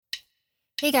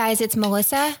Hey guys, it's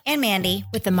Melissa and Mandy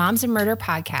with the Moms and Murder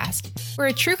podcast. We're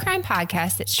a true crime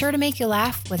podcast that's sure to make you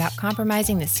laugh without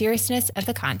compromising the seriousness of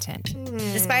the content.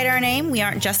 Despite our name, we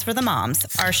aren't just for the moms.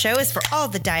 Our show is for all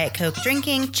the Diet Coke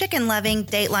drinking, chicken loving,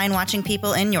 Dateline watching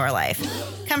people in your life.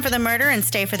 Come for the murder and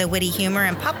stay for the witty humor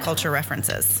and pop culture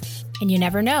references. And you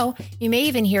never know, you may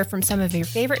even hear from some of your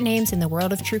favorite names in the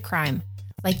world of true crime.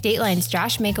 Like Dateline's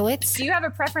Josh Mankiewicz. Do you have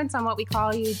a preference on what we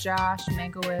call you? Josh,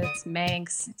 Mankiewicz,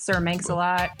 Manx, Sir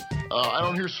Manx-a-Lot? I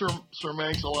don't hear Sir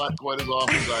Manx-a-Lot quite as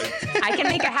often as I can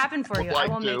make it happen for you. I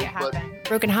will make it happen.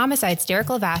 Broken Homicide's Derek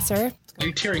Lavasser. Are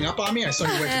you tearing up on me? I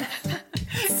saw you waiting.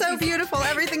 So beautiful,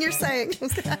 everything you're saying.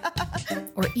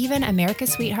 Or even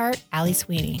America's sweetheart, Allie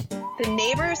Sweeney. The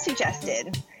neighbors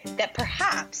suggested that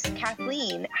perhaps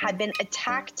Kathleen had been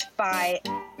attacked by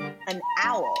an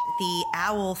owl. The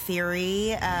owl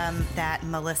theory that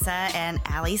Melissa and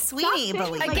Allie Sweeney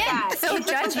believe. Again, so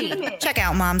judgy. Check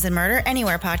out Moms and Murder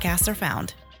anywhere podcasts are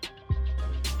found.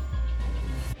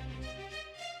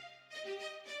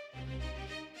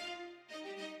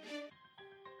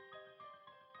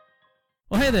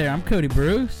 Well, hey there, I'm Cody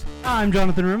Bruce. I'm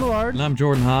Jonathan Rimmelard. And I'm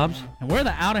Jordan Hobbs. And we're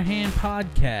the Out of Hand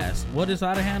Podcast. What is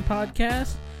Out of Hand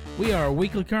Podcast? We are a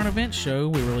weekly current events show.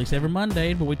 We release every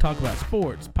Monday, but we talk about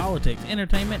sports, politics,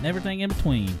 entertainment, and everything in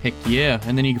between. Heck yeah.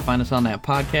 And then you can find us on that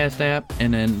podcast app,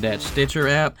 and then that Stitcher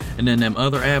app, and then them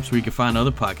other apps where you can find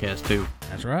other podcasts too.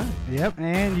 That's right. Yep,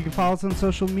 and you can follow us on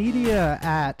social media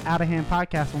at Out of Hand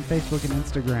Podcast on Facebook and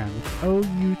Instagram.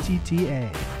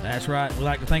 OUTTA. That's right. We'd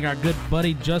like to thank our good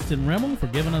buddy Justin Rimmel for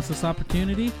giving us this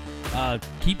opportunity.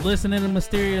 Keep listening to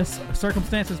Mysterious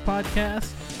Circumstances podcast.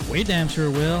 We damn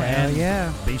sure will. Hell and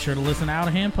yeah. Be sure to listen to Out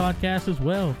of Hand podcast as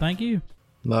well. Thank you.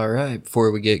 All right. Before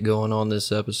we get going on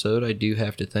this episode, I do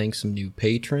have to thank some new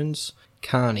patrons.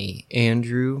 Connie,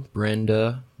 Andrew,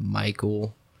 Brenda,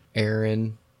 Michael,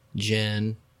 Aaron,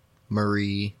 Jen,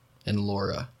 Marie, and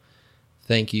Laura.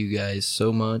 Thank you guys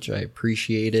so much. I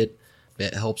appreciate it.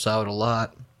 It helps out a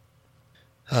lot.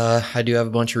 I do have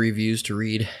a bunch of reviews to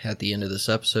read at the end of this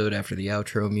episode after the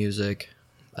outro music.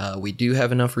 We do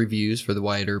have enough reviews for the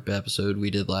Wyatt Earp episode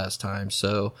we did last time,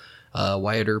 so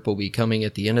Wyatt Earp will be coming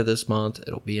at the end of this month.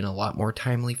 It'll be in a lot more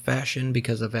timely fashion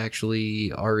because I've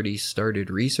actually already started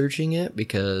researching it,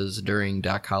 because during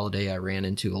Doc Holliday I ran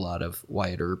into a lot of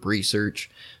Wyatt Earp research,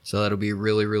 so that'll be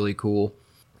really, really cool.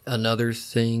 Another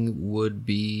thing would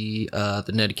be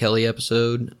the Ned Kelly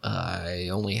episode. I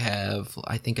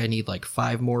think I need like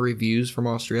 5 more reviews from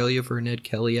Australia for a Ned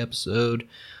Kelly episode.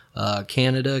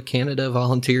 Canada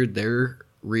volunteered their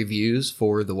reviews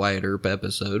for the Wyatt Earp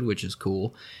episode, which is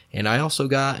cool. And I also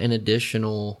got an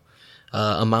additional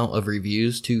amount of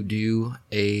reviews to do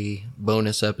a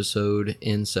bonus episode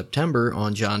in September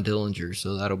on John Dillinger,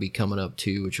 so that'll be coming up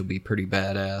too, which will be pretty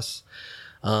badass.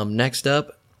 Next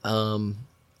up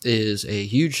is a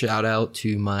huge shout out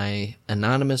to my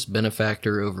anonymous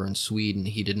benefactor over in Sweden.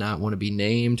 He did not want to be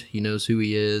named. He knows who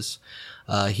he is.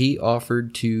 He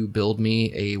offered to build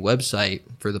me a website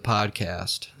for the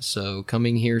podcast. So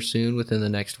coming here soon within the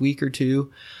next week or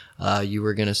two, you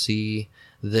are going to see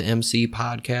the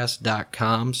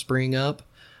mcpodcast.com spring up.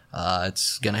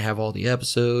 It's going to have all the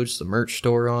episodes, the merch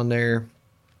store on there,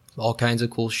 all kinds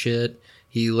of cool shit.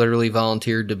 He literally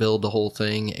volunteered to build the whole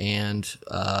thing and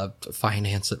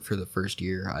finance it for the first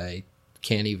year. I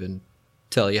can't even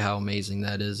tell you how amazing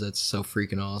that is. That's so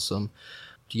freaking awesome.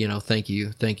 You know, thank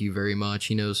you very much.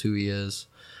 He knows who he is.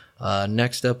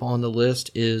 Next up on the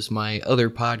list is my other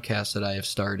podcast that I have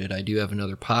started. I do have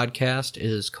another podcast. It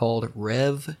is called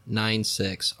Rev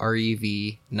 96,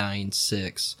 REV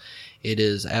 96. It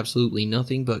is absolutely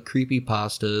nothing but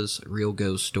creepypastas, real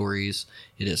ghost stories.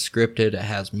 It is scripted. It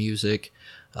has music.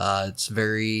 It's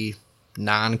very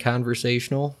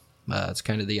non-conversational. It's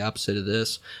kind of the opposite of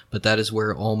this, but that is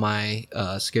where all my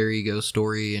scary ghost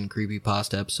story and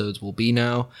creepypasta episodes will be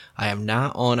now. I am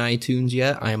not on iTunes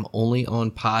yet. I am only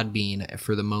on Podbean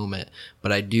for the moment,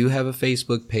 but I do have a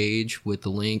Facebook page with the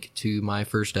link to my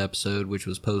first episode, which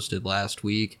was posted last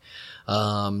week.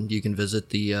 You can visit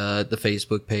the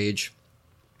Facebook page.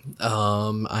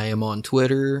 I am on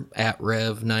Twitter at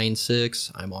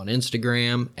Rev96. I'm on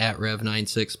Instagram at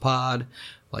Rev96pod.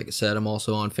 Like I said, I'm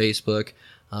also on Facebook.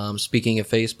 Speaking of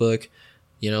Facebook,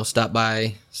 stop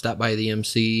by the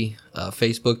MC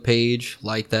Facebook page,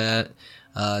 like that.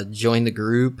 Join the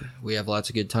group. We have lots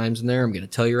of good times in there. I'm going to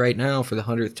tell you right now for the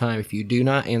 100th time, if you do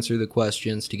not answer the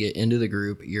questions to get into the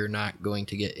group, you're not going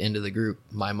to get into the group.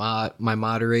 My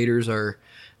moderators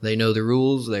they know the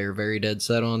rules. They're very dead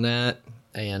set on that.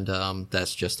 And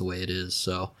that's just the way it is.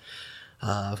 So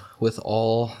with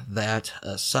all that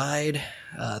aside,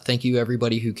 thank you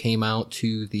everybody who came out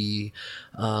to the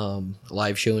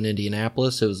live show in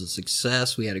Indianapolis. It was a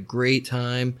success. We had a great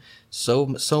time. So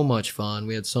much fun.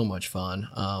 We had so much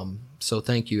fun. So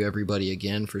thank you everybody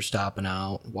again for stopping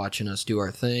out, watching us do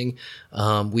our thing.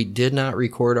 We did not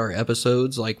record our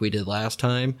episodes like we did last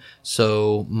time,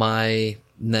 so my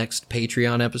next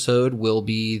Patreon episode will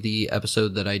be the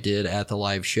episode that I did at the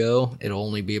live show. It'll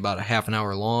only be about a half an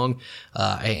hour long.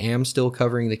 I am still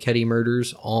covering the Ketty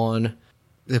murders on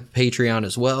the Patreon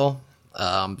as well.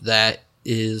 That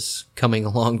is coming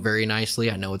along very nicely.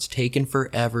 I know it's taken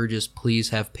forever. Just please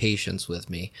have patience with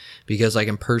me, because I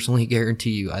can personally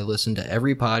guarantee you I listen to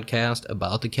every podcast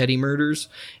about the Ketty murders,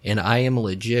 and I am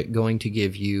legit going to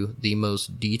give you the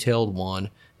most detailed one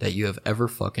that you have ever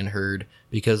fucking heard,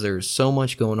 because there's so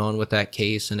much going on with that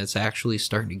case, and it's actually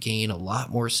starting to gain a lot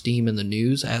more steam in the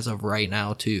news as of right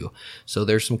now too. So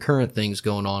there's some current things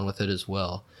going on with it as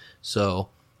well. So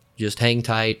just hang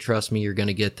tight. Trust me, you're going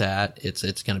to get that. It's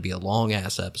going to be a long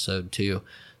ass episode too.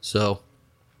 So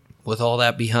with all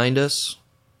that behind us,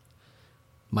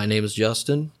 my name is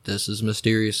Justin. This is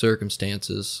Mysterious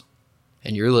Circumstances,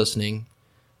 and you're listening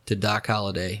to Doc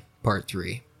Holliday Part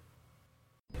 3.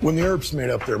 When the Earps made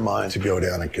up their mind to go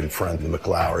down and confront the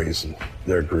McLaurys and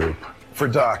their group, for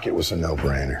Doc, it was a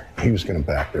no-brainer. He was going to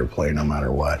back their play no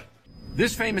matter what.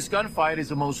 This famous gunfight is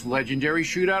the most legendary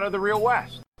shootout of the real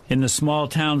West. In the small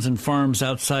towns and farms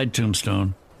outside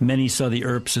Tombstone, many saw the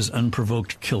Earps as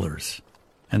unprovoked killers,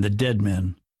 and the dead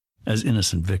men as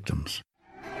innocent victims.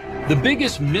 The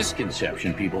biggest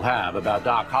misconception people have about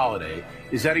Doc Holliday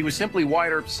is that he was simply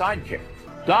Wyatt Earp's sidekick.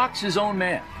 Doc's his own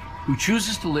man, who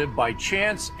chooses to live by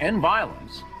chance and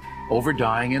violence over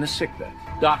dying in a sickbed.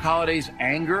 Doc Holliday's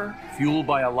anger, fueled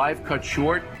by a life cut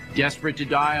short, desperate to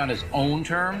die on his own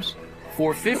terms,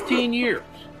 for 15 years,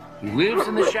 he lives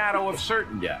in the shadow of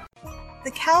certain death. The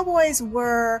cowboys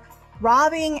were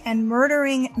robbing and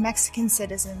murdering Mexican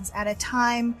citizens at a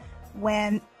time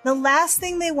when the last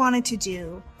thing they wanted to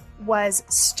do was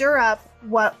stir up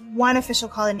what one official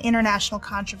called an international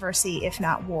controversy, if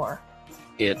not war.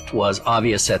 It was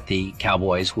obvious that the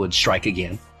cowboys would strike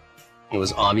again. It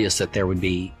was obvious that there would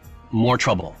be more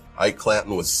trouble. Ike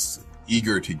Clanton was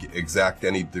eager to exact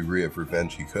any degree of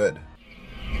revenge he could.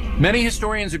 Many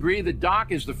historians agree that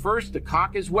Doc is the first to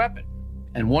cock his weapon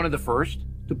and one of the first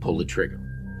to pull the trigger.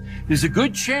 There's a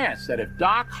good chance that if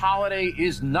Doc Holliday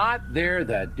is not there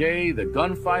that day, the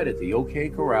gunfight at the OK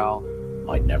Corral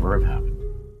might never have happened.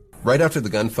 Right after the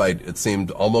gunfight, it seemed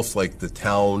almost like the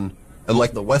town and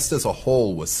like the West as a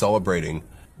whole was celebrating.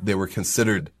 They were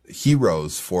considered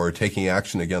heroes for taking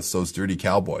action against those dirty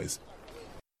cowboys.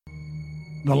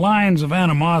 The lines of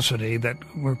animosity that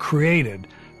were created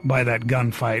by that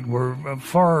gunfight were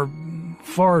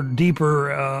far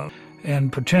deeper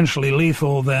and potentially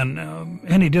lethal than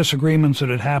any disagreements that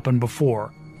had happened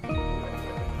before.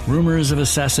 Rumors of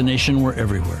assassination were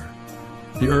everywhere.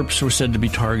 The Earps were said to be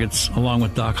targets, along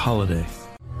with Doc Holliday.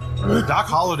 Doc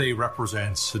Holliday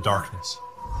represents the darkness,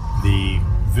 the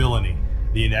villainy,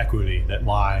 the inequity that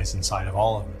lies inside of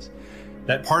all of us.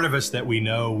 That part of us that we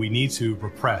know we need to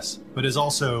repress, but is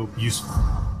also useful.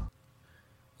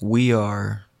 We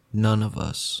are, none of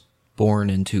us,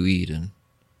 born into Eden.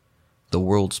 The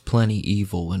world's plenty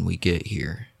evil when we get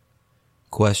here.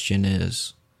 Question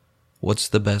is, what's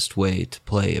the best way to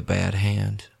play a bad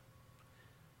hand?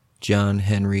 John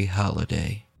Henry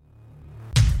Holliday.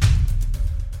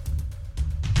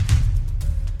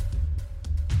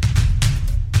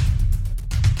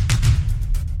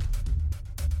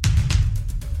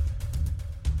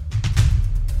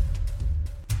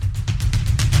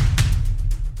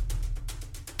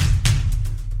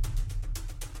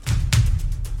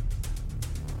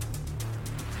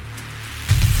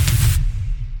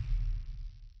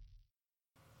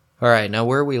 All right, now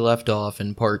where we left off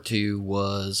in part 2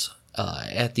 was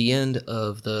at the end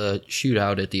of the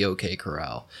shootout at the OK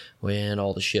Corral, when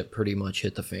all the shit pretty much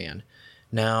hit the fan.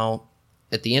 Now,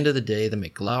 at the end of the day, the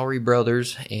McLaury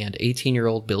brothers and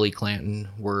 18-year-old Billy Clanton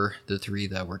were the three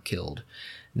that were killed.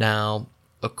 Now,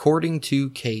 according to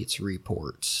Kate's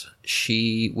reports,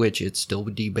 which it's still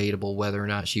debatable whether or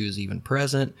not she was even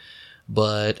present,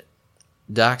 but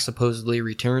Doc supposedly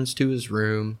returns to his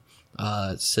room,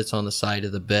 sits on the side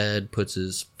of the bed, puts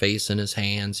his face in his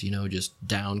hands, just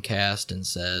downcast, and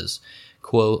says,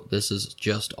 quote, "This is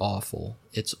just awful.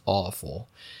 It's awful."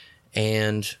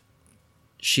 And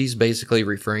she's basically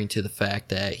referring to the fact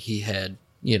that he had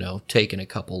taken a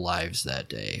couple lives that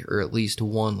day, or at least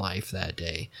one life that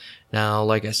day. Now,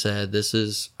 like I said, this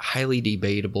is highly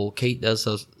debatable. Kate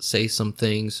does say some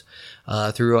things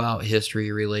throughout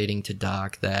history relating to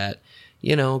Doc that,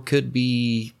 could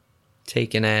be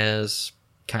taken as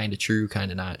kind of true,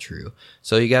 kind of not true.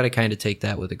 So you got to kind of take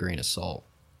that with a grain of salt.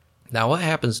 Now, what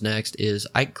happens next is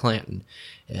Ike Clanton.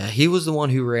 He was the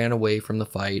one who ran away from the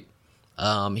fight.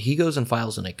 He goes and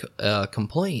files a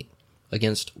complaint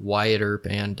against Wyatt Earp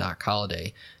and Doc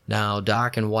Holliday. Now,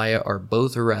 Doc and Wyatt are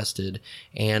both arrested,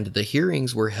 and the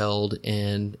hearings were held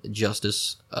in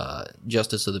Justice of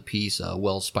the Peace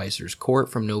Wells Spicer's court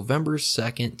from November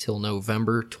 2nd till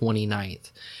November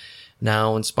 29th.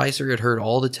 Now, when Spicer had heard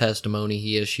all the testimony,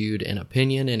 he issued an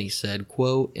opinion, and he said,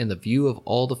 quote, "In the view of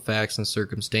all the facts and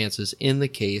circumstances in the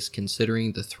case,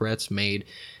 considering the threats made,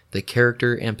 the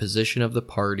character and position of the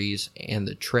parties, and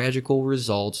the tragical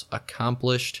results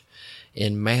accomplished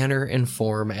in manner and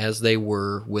form as they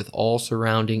were, with all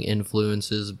surrounding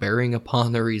influences bearing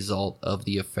upon the result of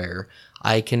the affair,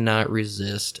 I cannot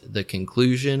resist the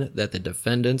conclusion that the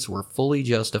defendants were fully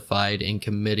justified in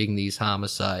committing these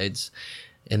homicides,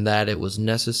 and that it was a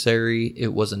necessary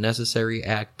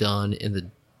act done in the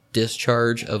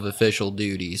discharge of official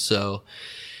duty." So,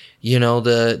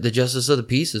 the Justice of the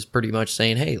Peace is pretty much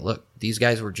saying, hey, look, these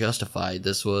guys were justified.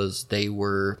 They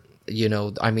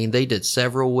did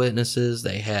several witnesses.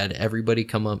 They had everybody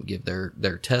come up and give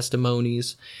their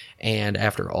testimonies. And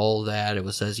after all that, it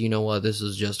was says, you know what, this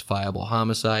is justifiable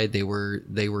homicide. They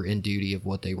were in duty of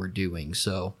what they were doing.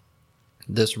 So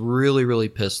this really, really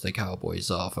pissed the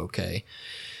Cowboys off, okay?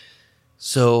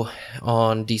 So,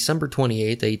 on December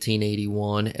 28th,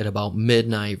 1881, at about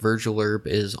midnight, Virgil Earp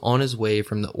is on his way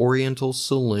from the Oriental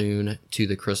Saloon to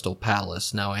the Crystal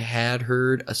Palace. Now, I had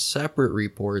heard a separate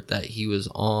report that he was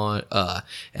on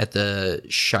at the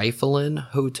Schieffelin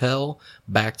Hotel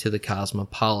back to the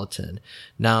Cosmopolitan.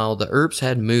 Now, the Earps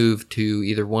had moved to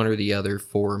either one or the other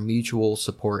for mutual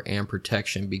support and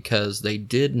protection because they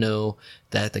did know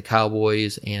that the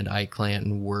Cowboys and Ike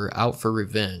Clanton were out for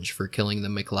revenge for killing the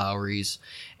McLowrys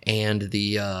and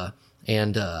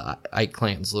Ike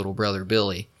Clanton's little brother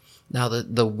Billy. Now,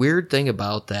 the weird thing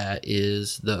about that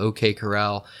is the OK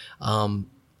Corral,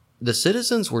 the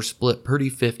citizens were split pretty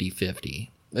 50-50.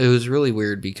 It was really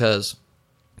weird because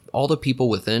all the people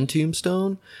within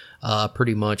Tombstone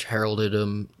pretty much heralded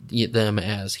them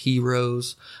as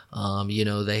heroes.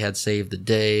 They had saved the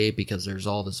day because there's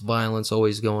all this violence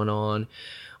always going on.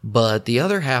 But the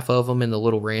other half of them in the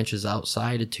little ranches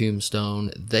outside of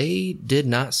Tombstone, they did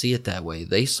not see it that way.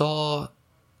 They saw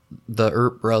the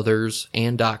Earp brothers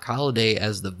and Doc Holliday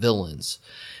as the villains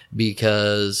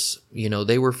because,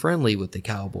 they were friendly with the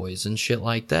Cowboys and shit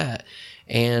like that.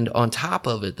 And on top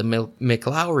of it, the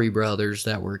McLowry brothers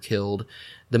that were killed,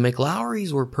 the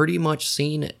McLowrys were pretty much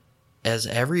seen as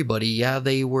everybody. Yeah,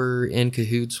 they were in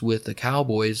cahoots with the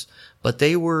Cowboys, but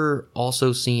they were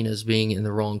also seen as being in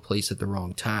the wrong place at the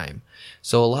wrong time.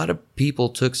 So a lot of people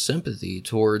took sympathy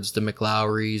towards the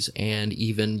McLowrys and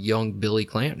even young Billy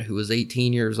Clanton, who was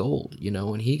 18 years old,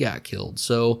 when he got killed.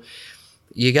 So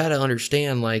you got to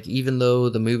understand, even though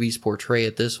the movies portray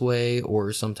it this way,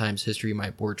 or sometimes history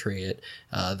might portray it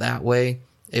that way,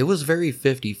 it was very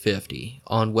 50-50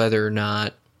 on whether or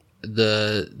not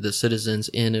the citizens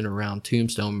in and around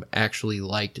Tombstone actually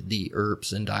liked the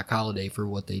Earps and Doc Holliday for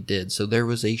what they did. So there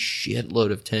was a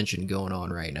shitload of tension going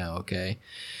on right now, okay?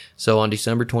 So on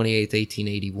December 28th,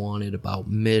 1881, at about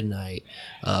midnight,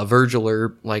 Virgil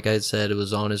Earp, like I said,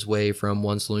 was on his way from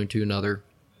one saloon to another.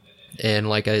 And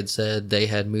like I had said, they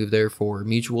had moved there for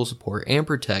mutual support and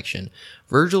protection.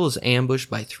 Virgil is ambushed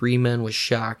by 3 men with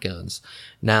shotguns.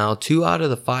 Now, 2 out of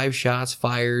the 5 shots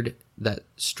fired that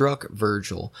struck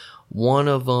Virgil, one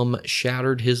of them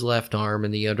shattered his left arm,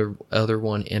 and the other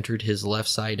one entered his left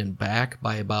side and back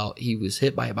he was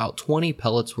hit by about 20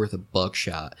 pellets worth of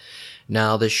buckshot.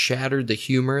 Now, this shattered the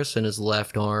humerus in his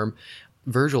left arm.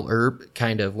 Virgil Earp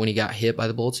when he got hit by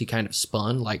the bullets, he kind of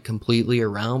spun completely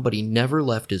around, but he never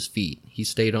left his feet. He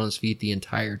stayed on his feet the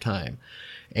entire time.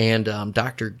 And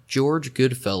Dr. George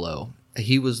Goodfellow,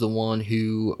 he was the one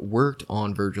who worked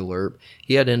on Virgil Earp.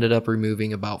 He had ended up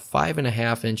removing about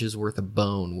 5.5 inches worth of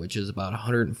bone, which is about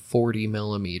 140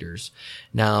 millimeters.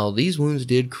 Now, these wounds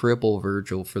did cripple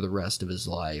Virgil for the rest of his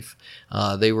life.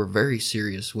 They were very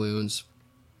serious wounds.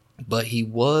 But he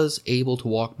was able to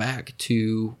walk back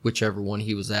to whichever one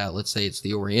he was at. Let's say it's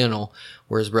the Oriental,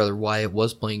 where his brother Wyatt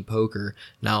was playing poker.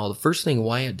 Now, the first thing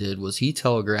Wyatt did was he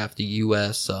telegraphed the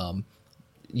U.S.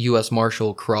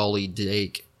 Marshal Crawley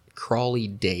Dake.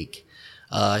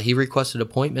 He requested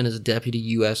appointment as deputy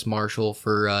U.S. Marshal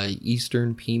for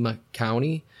Eastern Pima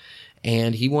County.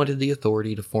 and he wanted the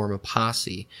authority to form a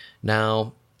posse.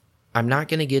 Now, I'm not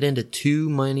going to get into too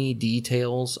many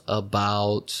details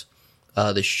about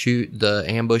the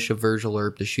ambush of Virgil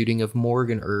Earp, the shooting of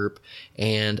Morgan Earp,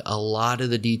 and a lot of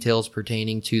the details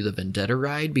pertaining to the Vendetta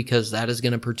ride, because that is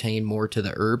going to pertain more to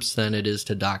the Earps than it is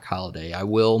to Doc Holliday. I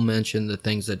will mention the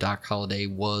things that Doc Holliday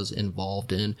was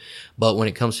involved in, but when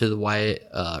it comes to the Wyatt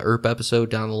Earp episode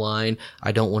down the line,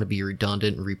 I don't want to be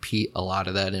redundant and repeat a lot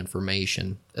of that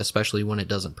information, especially when it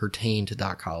doesn't pertain to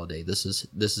Doc Holliday. This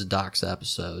is Doc's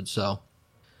episode, so...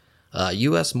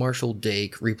 U.S. Marshal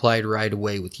Dake replied right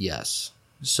away with yes.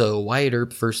 So Wyatt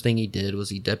Earp, first thing he did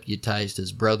was he deputized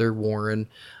his brother Warren,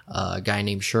 a guy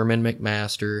named Sherman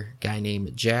McMaster, a guy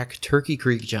named Jack Turkey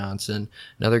Creek Johnson,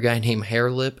 another guy named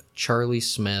Harelip Charlie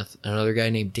Smith, another guy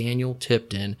named Daniel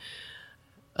Tipton,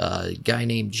 a guy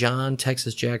named John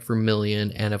Texas Jack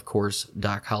Vermillion, and of course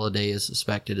Doc Holliday is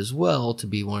suspected as well to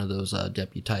be one of those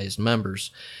deputized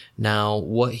members. Now,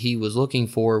 what he was looking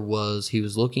for was he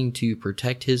was looking to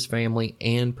protect his family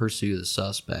and pursue the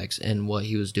suspects, and what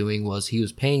he was doing was he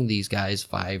was paying these guys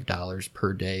 $5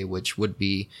 per day, which would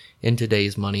be in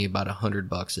today's money about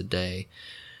 $100 a day.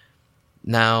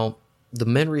 Now, the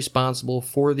men responsible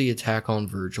for the attack on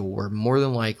Virgil were more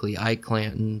than likely Ike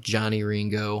Clanton, Johnny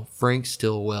Ringo, Frank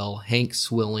Stillwell, Hank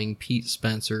Swilling, Pete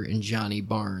Spencer, and Johnny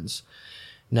Barnes.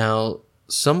 Now,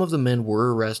 some of the men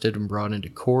were arrested and brought into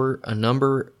court,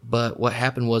 but what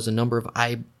happened was a number of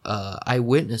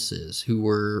eyewitnesses who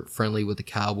were friendly with the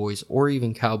cowboys, or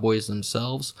even cowboys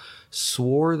themselves,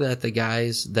 swore that the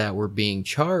guys that were being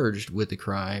charged with the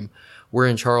crime were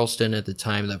in Charleston at the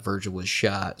time that Virgil was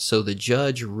shot. So the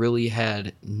judge really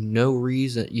had no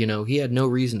reason, he had no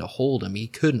reason to hold him. He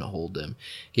couldn't hold them.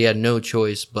 He had no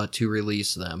choice but to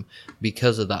release them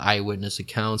because of the eyewitness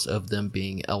accounts of them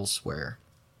being elsewhere.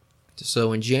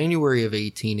 So in January of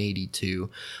 1882,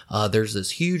 there's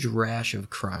this huge rash of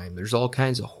crime. There's all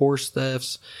kinds of horse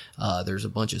thefts. There's a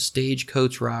bunch of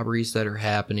stagecoach robberies that are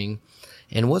happening.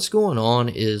 And what's going on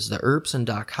is the Earps and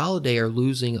Doc Holliday are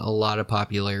losing a lot of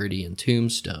popularity in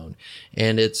Tombstone.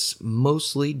 And it's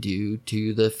mostly due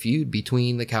to the feud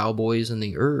between the cowboys and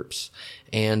the Earps.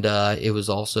 And it was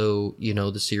also,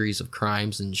 the series of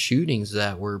crimes and shootings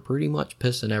that were pretty much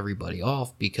pissing everybody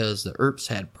off, because the Earps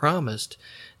had promised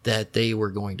that they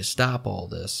were going to stop all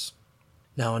this.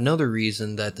 Now, another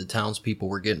reason that the townspeople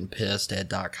were getting pissed at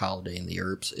Doc Holliday and the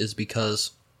Earps is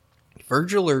because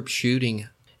Virgil Earp's shooting,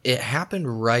 it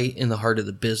happened right in the heart of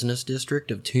the business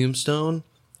district of Tombstone,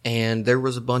 and there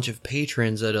was a bunch of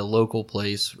patrons at a local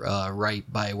place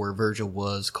right by where Virgil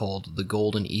was called the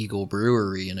Golden Eagle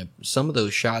Brewery, and some of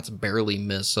those shots barely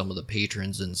missed some of the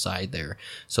patrons inside there.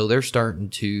 So they're starting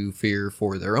to fear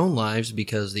for their own lives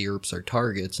because the Earps are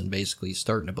targets and basically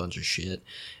starting a bunch of shit.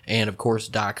 And of course,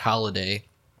 Doc Holliday,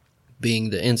 being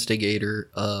the instigator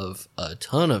of a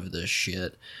ton of this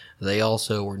shit, they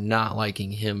also were not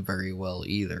liking him very well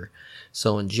either.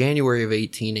 So in January of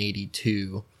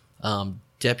 1882,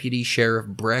 Deputy Sheriff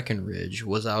Breckenridge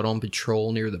was out on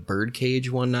patrol near the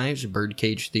Birdcage one night, the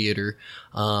Birdcage Theater.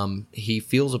 He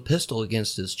feels a pistol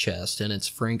against his chest, and it's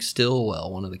Frank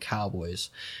Stillwell, one of the cowboys.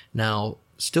 Now,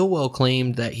 Stillwell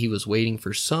claimed that he was waiting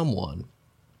for someone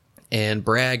and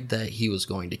bragged that he was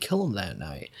going to kill him that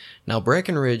night. Now,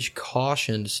 Breckenridge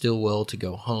cautioned Stillwell to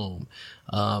go home.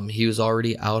 He was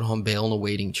already out on bail and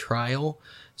awaiting trial,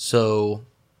 so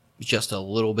just a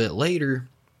little bit later,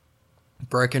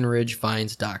 Breckenridge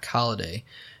finds Doc Holliday.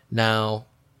 Now,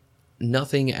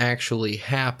 nothing actually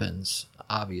happens,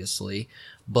 obviously,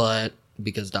 but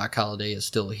because Doc Holliday is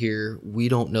still here, we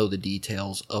don't know the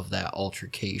details of that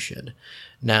altercation.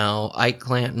 Now, Ike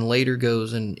Clanton later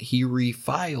goes and he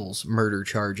refiles murder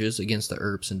charges against the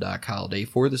Earps and Doc Holliday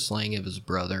for the slaying of his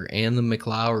brother and the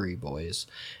McLaury boys.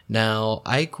 Now,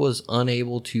 Ike was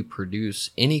unable to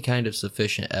produce any kind of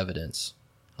sufficient evidence.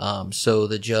 So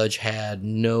the judge had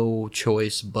no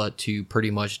choice but to pretty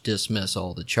much dismiss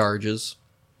all the charges.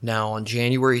 Now, on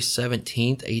January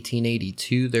 17th,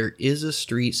 1882, there is a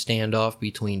street standoff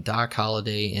between Doc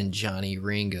Holliday and Johnny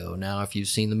Ringo. Now, if you've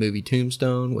seen the movie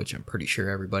Tombstone, which I'm pretty sure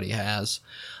everybody has,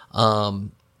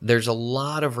 there's a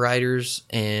lot of writers,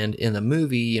 and in the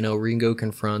movie, Ringo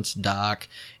confronts Doc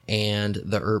and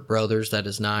the Earp brothers. That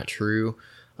is not true.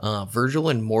 Virgil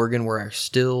and Morgan were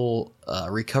still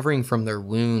recovering from their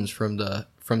wounds from the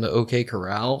OK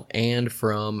Corral and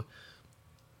from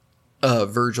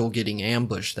Virgil getting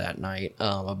ambushed that night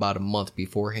about a month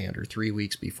beforehand or 3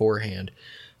 weeks beforehand.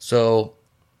 So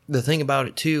the thing about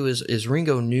it too is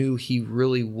Ringo knew he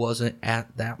really wasn't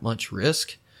at that much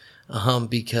risk.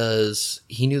 because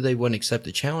he knew they wouldn't accept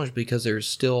the challenge because there's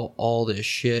still all this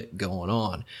shit going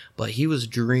on. But he was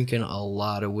drinking a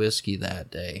lot of whiskey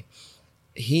that day.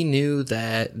 He knew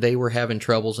that they were having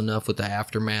troubles enough with the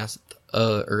aftermath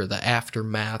of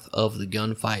the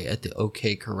gunfight at the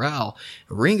OK Corral.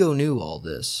 Ringo knew all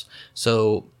this.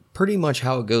 So pretty much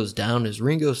how it goes down is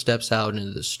Ringo steps out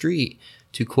into the street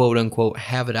to quote unquote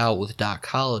have it out with Doc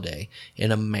Holliday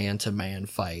in a man-to-man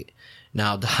fight.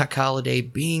 Now, Doc Holliday,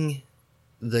 being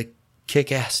the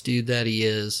kick-ass dude that he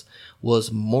is,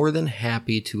 was more than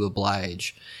happy to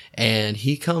oblige. And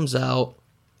he comes out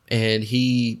and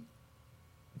he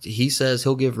says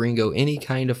he'll give Ringo any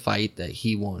kind of fight that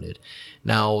he wanted.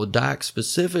 Now, Doc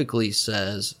specifically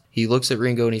says, he looks at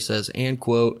Ringo and he says, and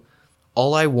quote,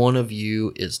 "All I want of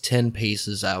you is 10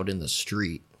 paces out in the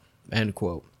street," end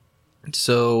quote.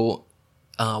 So,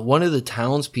 one of the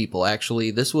townspeople,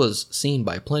 actually, this was seen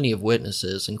by plenty of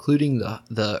witnesses, including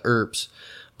the Earps,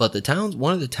 but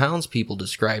one of the townspeople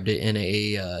described it in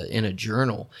a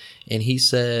journal, and he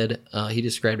said, he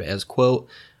described it as, quote,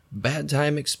 "Bad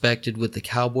time expected with the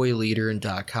cowboy leader and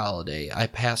Doc Holliday. I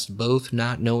passed both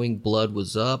not knowing blood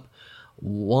was up,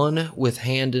 one with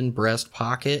hand in breast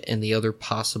pocket and the other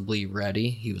possibly ready."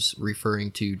 He was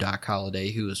referring to Doc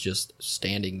Holliday, who was just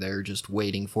standing there, just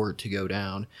waiting for it to go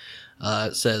down.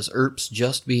 It says, "Earps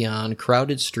just beyond,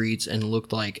 crowded streets and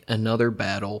looked like another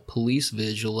battle, police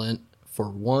vigilant for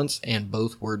once, and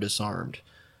both were disarmed."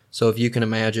 So if you can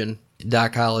imagine,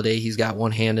 Doc Holliday, he's got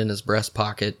one hand in his breast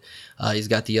pocket. He's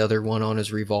got the other one on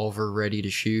his revolver ready to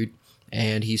shoot.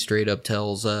 And he straight up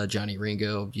tells Johnny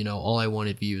Ringo, "All I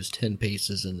wanted of you is 10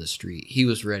 paces in the street." He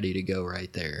was ready to go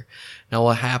right there. Now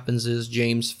what happens is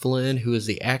James Flynn, who is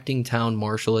the acting town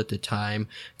marshal at the time,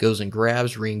 goes and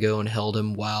grabs Ringo and held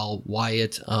him while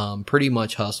Wyatt pretty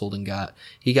much hustled and got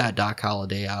Doc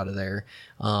Holliday out of there.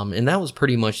 And that was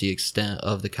pretty much the extent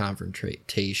of the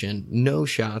confrontation. No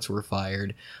shots were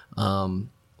fired.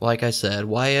 Like I said,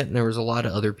 Wyatt, and there was a lot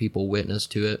of other people witness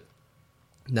to it.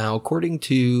 Now, according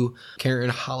to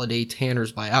Karen Holliday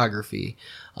Tanner's biography,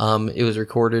 it was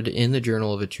recorded in the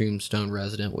Journal of a Tombstone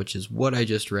Resident, which is what I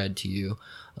just read to you.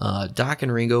 Doc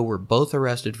and Ringo were both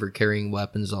arrested for carrying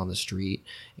weapons on the street,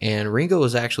 and Ringo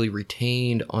was actually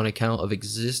retained on account of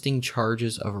existing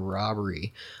charges of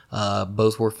robbery.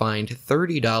 Both were fined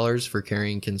 $30 for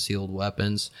carrying concealed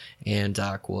weapons, and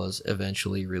Doc was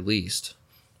eventually released.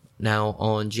 Now,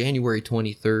 on January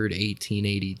 23rd,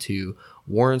 1882,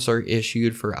 warrants are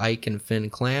issued for Ike and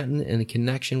Finn Clanton in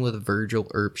connection with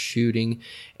Virgil Earp's shooting,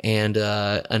 and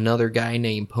another guy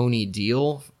named Pony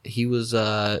Deal, he was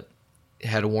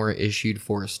had a warrant issued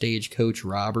for a stagecoach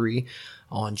robbery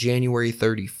on January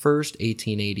 31st,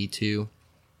 1882.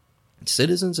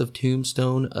 Citizens of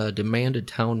Tombstone demanded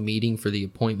town meeting for the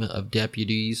appointment of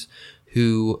deputies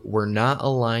who were not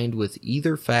aligned with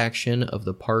either faction of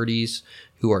the parties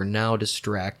who are now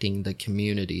distracting the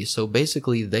community. So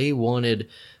basically they wanted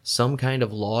some kind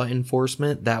of law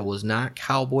enforcement that was not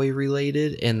cowboy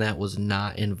related and that was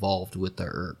not involved with the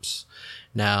Earps.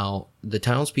 Now, the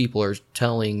townspeople are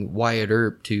telling Wyatt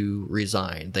Earp to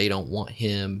resign. They don't want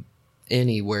him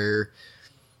anywhere,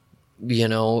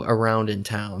 around in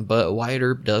town. But Wyatt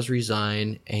Earp does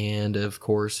resign, and of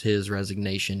course his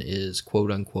resignation is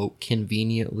quote-unquote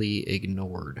conveniently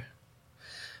ignored.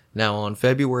 Now, on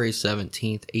February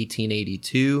 17th,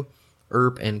 1882,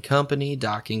 Earp and company,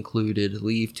 Doc included,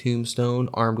 leave Tombstone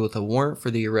armed with a warrant for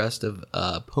the arrest of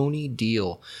Pony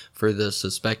Deal for the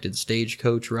suspected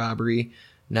stagecoach robbery.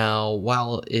 Now,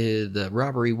 while the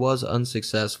robbery was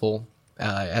unsuccessful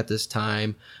at this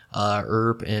time,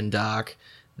 Earp and Doc,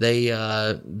 they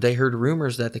heard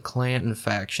rumors that the Clanton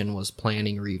faction was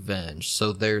planning revenge.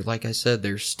 So like I said,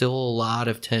 there's still a lot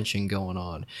of tension going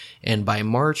on. And by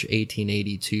March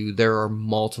 1882, there are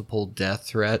multiple death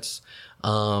threats.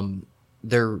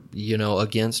 They're,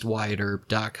 against Wyatt Earp,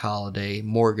 Doc Holliday,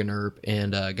 Morgan Earp,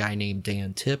 and a guy named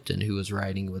Dan Tipton who was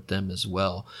riding with them as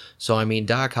well. So,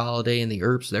 Doc Holliday and the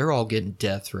Earps, they're all getting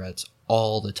death threats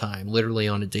all the time, literally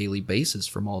on a daily basis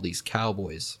from all these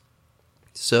cowboys.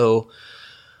 So,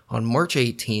 on March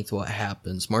 18th, what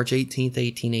happens? March 18th,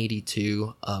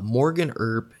 1882, Morgan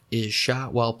Earp is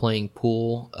shot while playing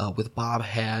pool with Bob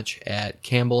Hatch at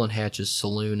Campbell and Hatch's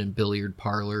Saloon and Billiard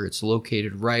Parlor. It's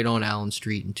located right on Allen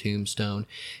Street in Tombstone.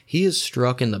 He is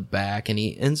struck in the back, and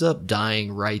he ends up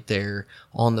dying right there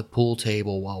on the pool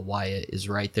table while Wyatt is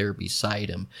right there beside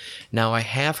him. Now, I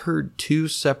have heard two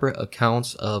separate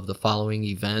accounts of the following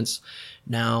events.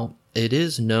 Now, it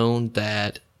is known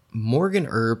that Morgan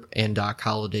Earp and Doc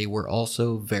Holliday were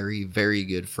also very, very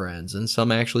good friends, and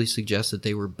some actually suggest that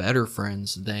they were better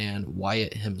friends than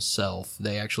Wyatt himself.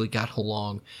 They actually got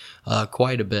along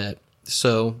quite a bit.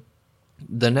 So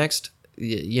the next,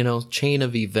 chain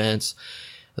of events,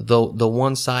 the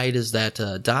one side is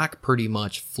that Doc pretty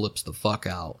much flips the fuck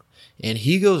out. And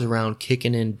he goes around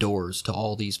kicking in doors to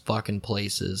all these fucking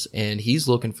places, and he's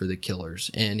looking for the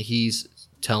killers, and he's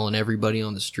telling everybody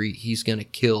on the street he's going to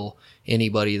kill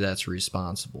anybody that's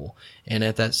responsible. And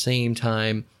at that same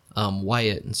time,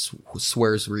 Wyatt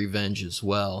swears revenge as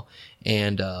well.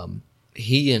 And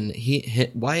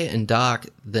Wyatt and Doc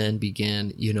then began,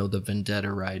 the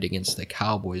vendetta ride against the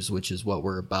Cowboys, which is what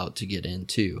we're about to get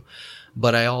into.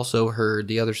 But I also heard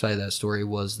the other side of that story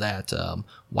was that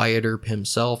Wyatt Earp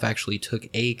himself actually took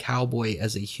a cowboy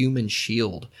as a human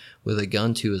shield with a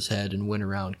gun to his head and went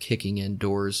around kicking in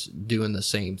doors, doing the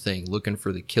same thing, looking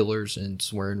for the killers and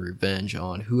swearing revenge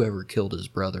on whoever killed his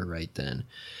brother right then.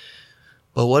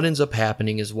 But what ends up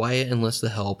happening is Wyatt enlists the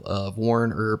help of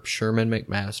Warren Earp, Sherman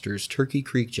McMasters, Turkey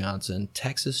Creek Johnson,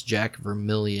 Texas Jack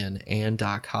Vermillion, and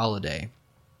Doc Holliday.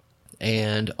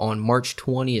 And on March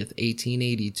 20th,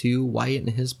 1882, Wyatt and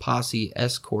his posse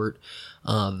escort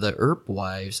the Earp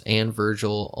wives and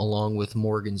Virgil along with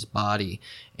Morgan's body.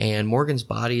 And Morgan's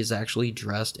body is actually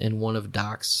dressed in one of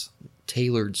Doc's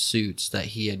tailored suits that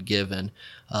he had given,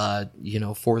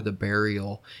 for the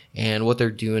burial. And what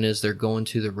they're doing is they're going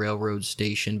to the railroad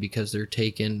station because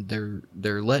they're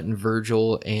letting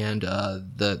Virgil and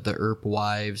the Earp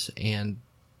wives, and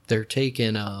they're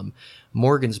taking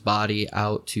Morgan's body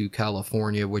out to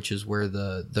California, which is where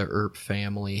the Earp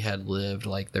family had lived,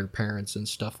 like their parents and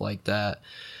stuff like that.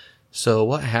 So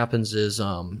what happens is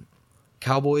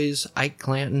Cowboys Ike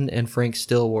Clanton and Frank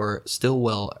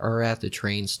Stillwell are at the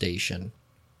train station.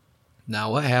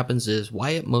 Now what happens is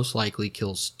Wyatt most likely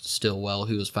kills Stillwell,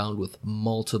 who is found with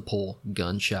multiple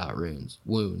gunshot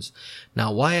wounds.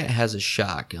 Now Wyatt has a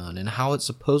shotgun, and how it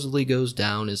supposedly goes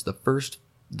down is the first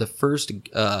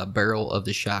barrel of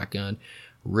the shotgun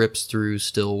rips through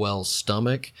Stillwell's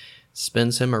stomach,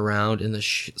 spins him around, and the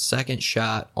second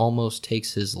shot almost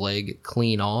takes his leg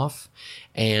clean off.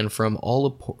 And from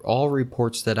all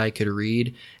reports that I could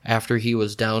read, after he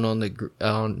was down on the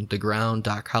ground,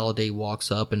 Doc Holliday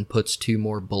walks up and puts 2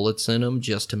 more bullets in him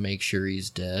just to make sure he's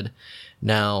dead.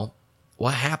 Now,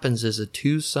 what happens is a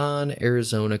Tucson,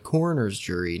 Arizona coroner's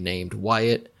jury named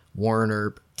Wyatt, Warren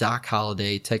Earp, Doc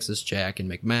Holliday, Texas Jack, and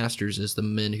McMasters as the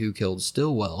men who killed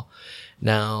Stillwell.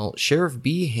 Now, Sheriff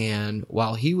Behan,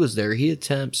 while he was there, he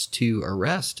attempts to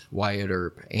arrest Wyatt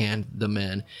Earp and the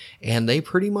men, and they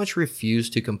pretty much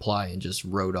refused to comply and just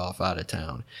rode off out of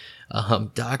town.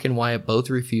 Doc and Wyatt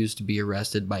both refused to be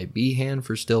arrested by Behan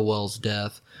for Stillwell's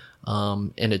death,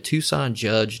 and a Tucson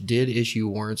judge did issue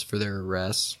warrants for their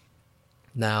arrests.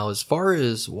 Now, as far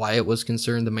as Wyatt was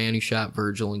concerned, the man who shot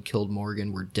Virgil and killed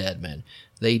Morgan were dead men.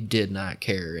 They did not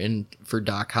care. And for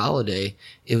Doc Holliday,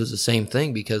 it was the same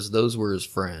thing because those were his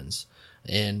friends.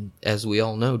 And as we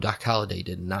all know, Doc Holliday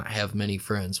did not have many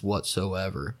friends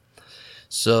whatsoever.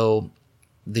 So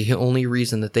the only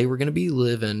reason that they were going to be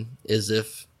living is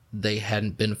if they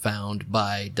hadn't been found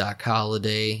by Doc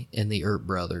Holliday and the Earp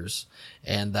brothers.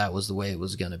 And that was the way it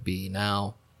was going to be.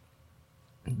 Now,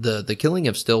 the killing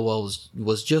of Stillwell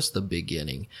was just the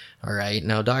beginning. All right.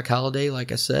 Now, Doc Holliday,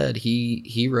 like I said,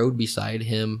 he rode beside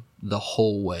him the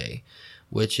whole way,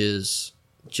 which is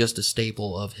just a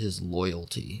staple of his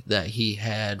loyalty that he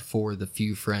had for the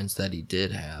few friends that he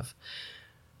did have.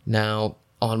 Now,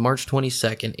 on March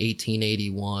 22nd,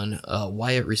 1881,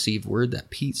 Wyatt received word that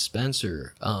Pete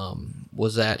Spencer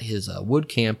was at his wood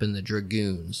camp in the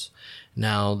Dragoons.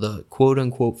 Now, the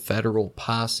quote-unquote federal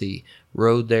posse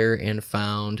rode there and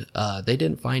found, they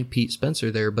didn't find Pete Spencer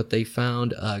there, but they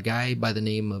found a guy by the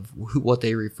name of what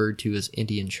they referred to as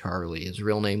Indian Charlie. His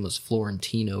real name was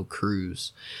Florentino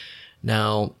Cruz.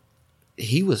 Now,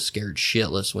 he was scared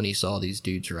shitless when he saw these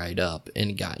dudes ride up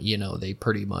and they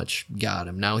pretty much got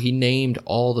him. Now, he named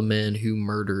all the men who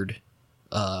murdered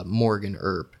Morgan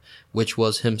Earp, which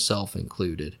was himself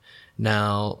included.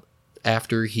 Now,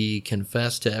 after he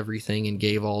confessed to everything and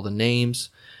gave all the names,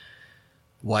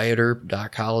 Wyatt Earp,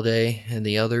 Doc Holliday, and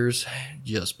the others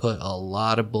just put a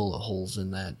lot of bullet holes in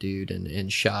that dude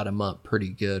and shot him up pretty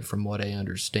good from what I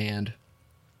understand.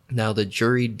 Now, the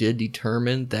jury did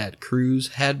determine that Cruz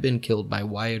had been killed by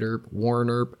Wyatt Earp, Warren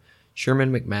Earp,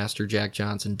 Sherman McMaster, Jack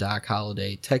Johnson, Doc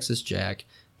Holliday, Texas Jack,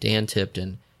 Dan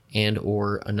Tipton, and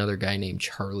or another guy named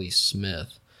Charlie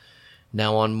Smith.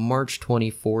 Now, on March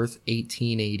 24th,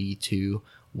 1882,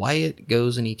 Wyatt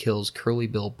goes and he kills Curly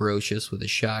Bill Brocious with a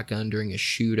shotgun during a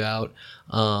shootout.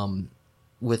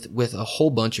 with a whole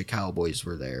bunch of cowboys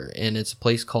were there, and it's a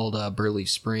place called Burley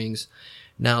Springs.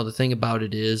 Now, the thing about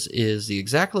it is the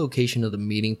exact location of the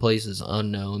meeting place is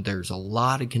unknown. There's a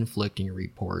lot of conflicting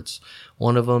reports.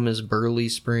 One of them is Burley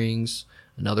Springs,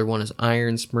 another one is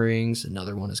Iron Springs,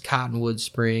 another one is Cottonwood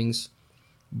Springs,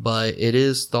 but it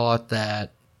is thought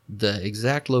that the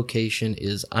exact location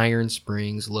is Iron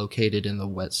Springs, located in the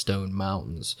Whetstone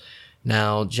Mountains.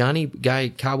 Now,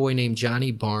 cowboy named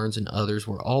Johnny Barnes and others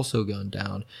were also gunned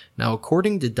down. Now,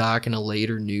 according to Doc in a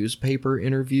later newspaper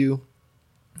interview,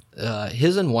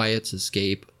 his and Wyatt's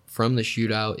escape from the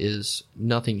shootout is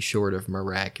nothing short of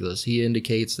miraculous. He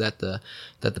indicates that the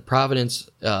providence,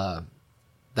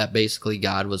 that basically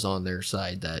God was on their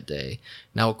side that day.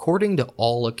 Now, according to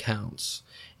all accounts,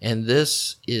 and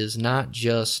this is not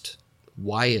just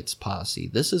Wyatt's posse,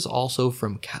 this is also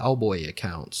from cowboy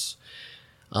accounts.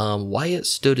 Wyatt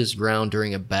stood his ground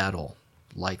during a battle,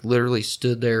 like literally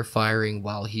stood there firing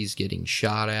while he's getting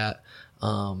shot at.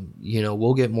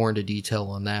 We'll get more into detail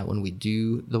on that when we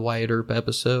do the Wyatt Earp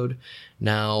episode.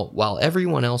 Now, while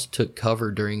everyone else took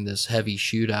cover during this heavy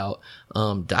shootout,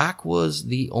 Doc was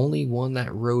the only one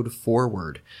that rode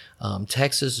forward.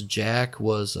 Texas Jack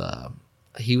was,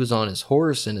 he was on his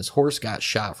horse, and his horse got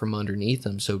shot from underneath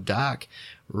him. So Doc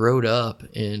rode up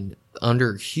and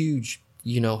under huge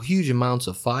amounts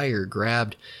of fire,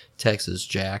 grabbed Texas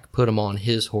Jack, put him on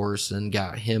his horse, and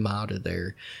got him out of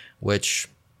there, which,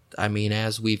 I mean,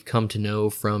 as we've come to know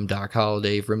from Doc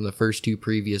Holliday from the first 2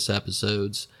 previous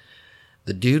episodes,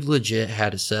 the dude legit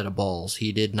had a set of balls.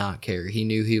 He did not care. He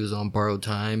knew he was on borrowed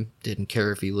time, didn't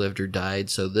care if he lived or died,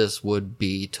 so this would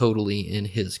be totally in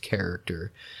his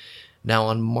character. Now,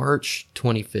 on March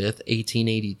 25th,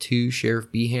 1882,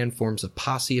 Sheriff Behan forms a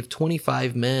posse of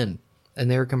 25 men, and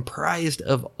they're comprised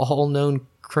of all known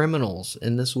criminals,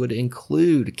 and this would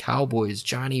include cowboys,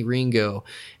 Johnny Ringo,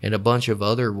 and a bunch of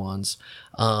other ones.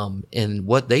 And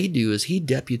what they do is he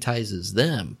deputizes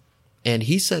them, and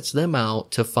he sets them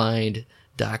out to find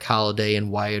Doc Holliday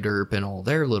and Wyatt Earp and all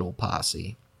their little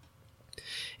posse.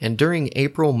 And during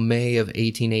April-May of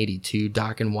 1882,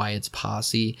 Doc and Wyatt's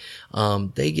posse,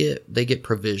 they get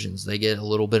provisions. They get a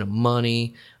little bit of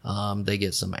money. They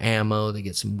get some ammo. They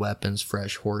get some weapons,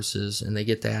 fresh horses, and they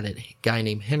get that at a guy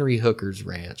named Henry Hooker's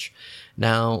ranch.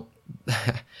 Now,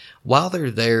 while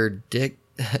they're there,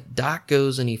 Doc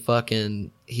goes and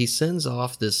he sends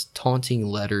off this taunting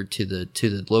letter to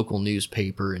the local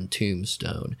newspaper in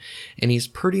Tombstone, and he's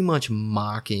pretty much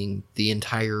mocking the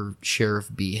entire Sheriff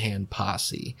Behan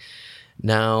posse.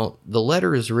 Now, the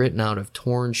letter is written out of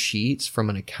torn sheets from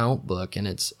an account book, and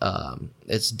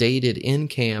it's dated in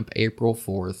camp April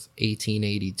 4th,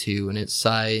 1882, and it's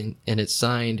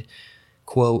signed,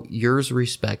 quote, "Yours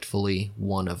respectfully,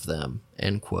 one of them,"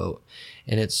 end quote.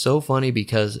 And it's so funny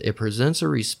because it presents a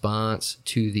response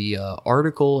to the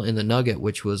article in the Nugget,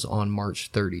 which was on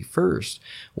March 31st,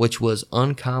 which was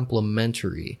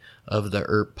uncomplimentary of the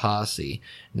Earp posse.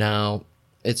 Now,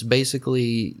 it's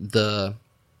basically the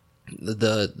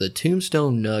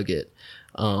Tombstone Nugget.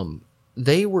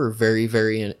 They were very,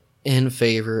 very in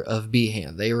favor of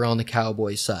Behan. They were on the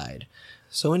cowboy side.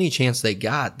 So any chance they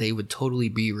got, they would totally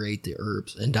berate the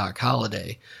Earps and Doc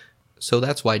Holliday. So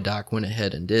that's why Doc went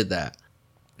ahead and did that.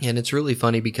 And it's really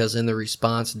funny because in the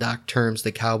response, Doc terms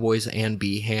the cowboys and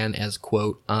Behan as,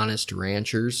 quote, honest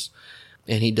ranchers.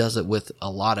 And he does it with a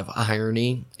lot of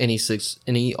irony. And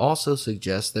he also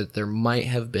suggests that there might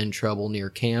have been trouble near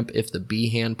camp if the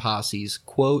Behan posse's,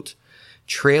 quote,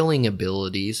 trailing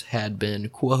abilities had been,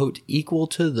 quote, equal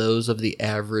to those of the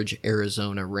average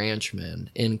Arizona ranchman,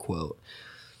 end quote.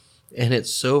 And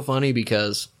it's so funny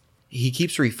because he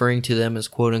keeps referring to them as,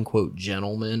 quote unquote,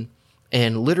 gentlemen.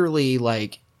 And literally,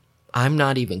 like, I'm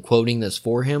not even quoting this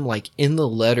for him. Like, in the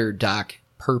letter, Doc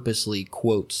purposely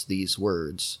quotes these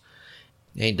words.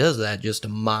 And he does that just to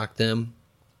mock them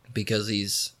because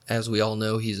he's, as we all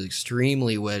know, he's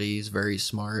extremely witty. He's very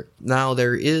smart. Now,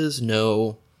 there is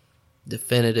no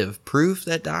definitive proof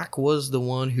that Doc was the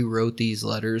one who wrote these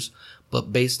letters,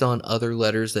 but based on other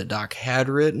letters that Doc had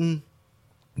written,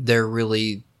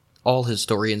 all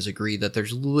historians agree that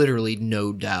there's literally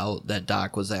no doubt that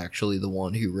Doc was actually the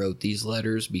one who wrote these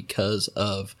letters because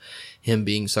of him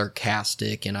being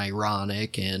sarcastic and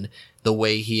ironic and the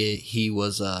way he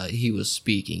was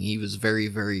speaking. He was very,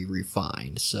 very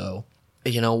refined. So,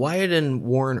 Wyatt and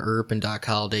Warren Earp and Doc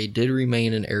Holliday did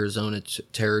remain in Arizona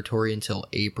territory until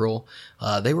April.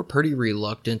 They were pretty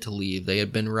reluctant to leave. They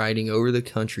had been riding over the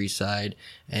countryside,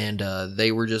 and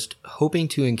they were just hoping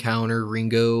to encounter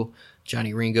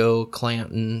Johnny Ringo,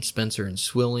 Clanton, Spencer, and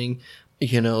Swilling.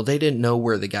 they didn't know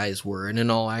where the guys were. And in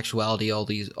all actuality, all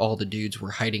the dudes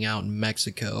were hiding out in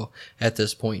Mexico at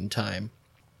this point in time.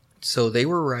 So they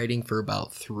were riding for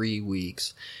about 3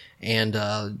 weeks. And,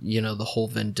 the whole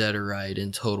Vendetta ride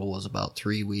in total was about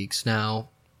 3 weeks. Now,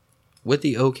 with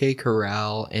the OK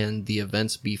Corral and the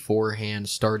events beforehand,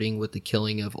 starting with the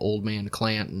killing of Old Man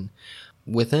Clanton,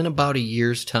 within about a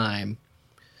year's time,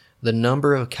 the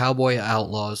number of cowboy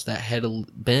outlaws that had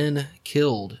been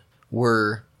killed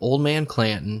were Old Man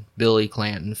Clanton, Billy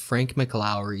Clanton, Frank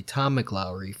McLaury, Tom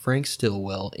McLaury, Frank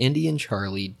Stillwell, Indian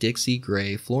Charlie, Dixie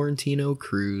Gray, Florentino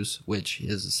Cruz, which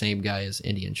is the same guy as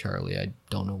Indian Charlie. I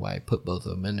don't know why I put both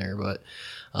of them in there, but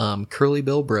Curly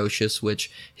Bill Brocious,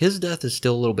 which his death is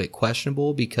still a little bit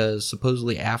questionable because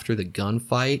supposedly after the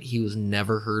gunfight, he was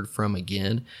never heard from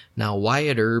again. Now,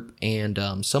 Wyatt Earp and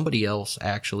somebody else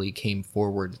actually came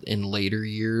forward in later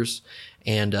years,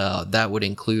 and that would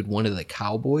include one of the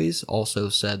cowboys also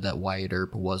said that Wyatt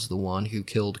Earp was the one who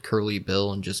killed Curly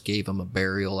Bill and just gave him a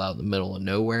burial out in the middle of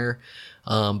nowhere.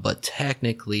 But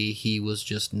technically, he was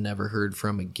just never heard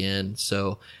from again.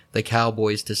 So the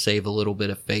cowboys, to save a little bit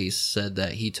of face, said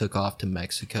that he took off to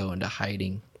Mexico into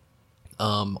hiding.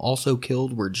 Also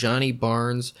killed were Johnny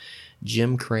Barnes,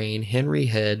 Jim Crane, Henry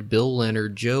Head, Bill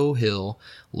Leonard, Joe Hill,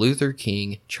 Luther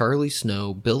King, Charlie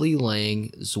Snow, Billy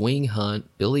Lang, Zwing Hunt,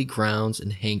 Billy Grounds,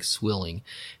 and Hank Swilling.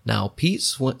 Now, Pete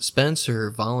Spencer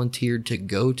volunteered to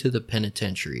go to the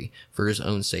penitentiary for his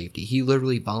own safety. He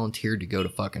literally volunteered to go to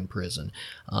fucking prison.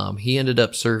 He ended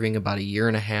up serving about 1.5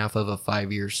 years of a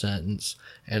 5-year sentence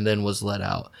and then was let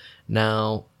out.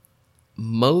 Now,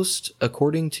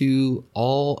 according to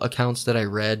all accounts that I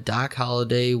read, Doc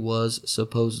Holliday was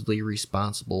supposedly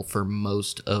responsible for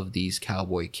most of these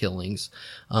cowboy killings.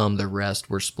 The rest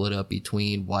were split up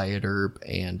between Wyatt Earp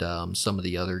and some of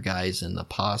the other guys in the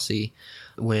posse.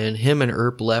 When him and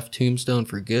Earp left Tombstone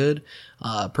for good,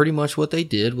 pretty much what they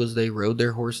did was they rode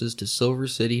their horses to Silver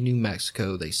City, New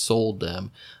Mexico. They sold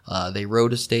them. They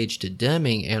rode a stage to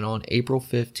Deming, and on April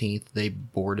 15th, they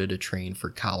boarded a train for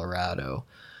Colorado.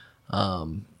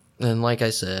 And like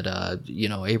I said,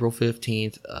 April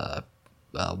 15th,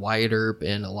 Wyatt Earp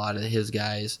and a lot of his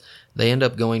guys, they end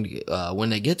up going to, when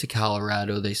they get to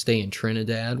Colorado, they stay in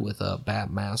Trinidad with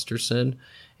Bat Masterson,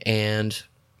 and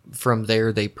from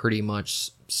there they pretty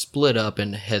much split up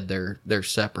and head their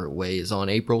separate ways. On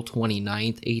April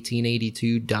 29th,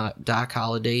 1882, Doc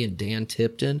Holliday and Dan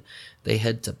Tipton, they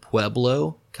head to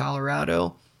Pueblo,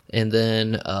 Colorado, and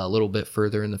then a little bit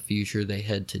further in the future, they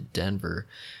head to Denver.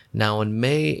 Now, in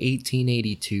May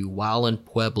 1882, while in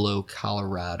Pueblo,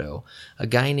 Colorado, a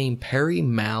guy named Perry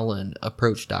Mallon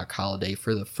approached Doc Holliday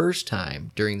for the first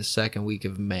time during the second week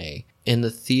of May in the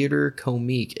Theater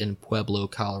Comique in Pueblo,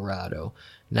 Colorado.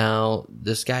 Now,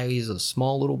 this guy, he's a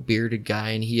small little bearded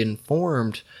guy, and he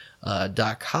informed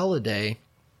Doc Holliday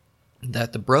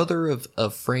that the brother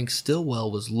of Frank Stillwell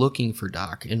was looking for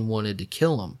Doc and wanted to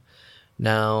kill him.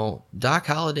 Now, Doc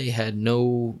Holliday had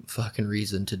no fucking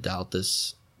reason to doubt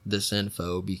this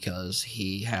info because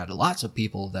he had lots of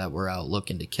people that were out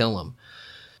looking to kill him.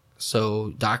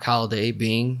 So Doc Holliday,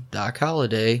 being Doc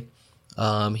Holliday,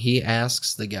 he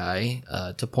asks the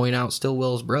guy to point out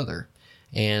Stillwell's brother,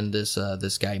 and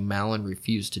this guy Mallon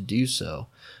refused to do so.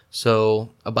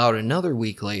 So about another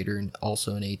week later,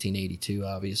 also in 1882,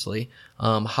 obviously,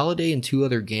 Holliday and 2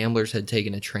 other gamblers had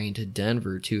taken a train to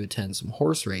Denver to attend some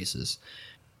horse races.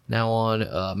 Now, on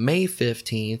May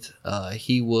 15th,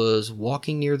 he was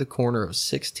walking near the corner of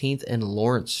 16th and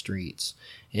Lawrence Streets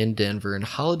in Denver, and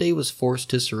Holliday was forced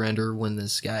to surrender when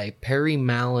this guy, Perry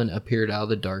Mallon, appeared out of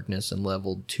the darkness and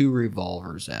leveled 2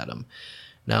 revolvers at him.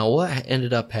 Now, what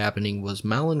ended up happening was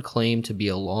Mallon claimed to be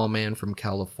a lawman from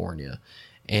California,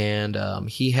 and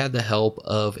he had the help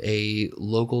of a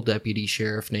local deputy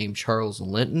sheriff named Charles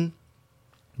Linton.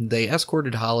 They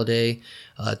escorted Holliday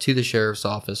to the sheriff's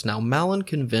office. Now, Mallon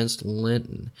convinced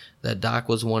Linton that Doc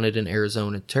was wanted in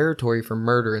Arizona Territory for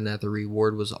murder and that the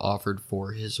reward was offered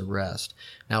for his arrest.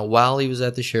 Now, while he was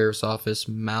at the sheriff's office,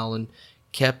 Mallon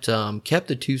kept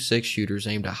the 2 6-shooters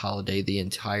aimed at Holliday the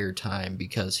entire time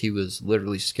because he was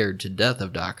literally scared to death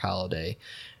of Doc Holliday.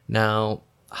 Now,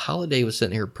 Holliday was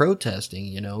sitting here protesting,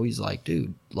 he's like,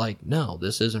 dude, no,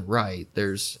 this isn't right.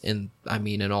 In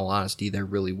all honesty, there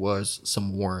really was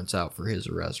some warrants out for his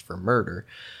arrest for murder.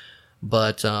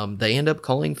 But they end up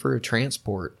calling for a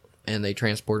transport, and they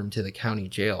transport him to the county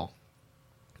jail.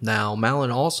 Now,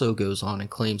 Mallon also goes on and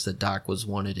claims that Doc was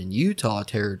wanted in Utah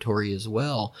Territory as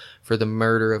well for the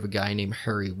murder of a guy named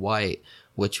Harry White,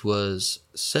 which was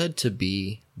said to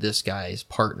be this guy's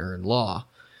partner-in-law.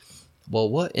 Well,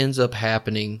 what ends up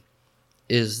happening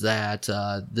is that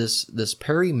this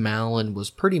Perry Mallon was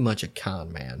pretty much a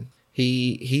con man.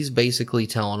 He's basically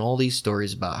telling all these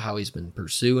stories about how he's been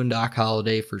pursuing Doc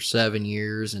Holliday for 7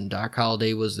 years, and Doc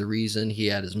Holliday was the reason he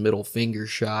had his middle finger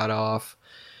shot off.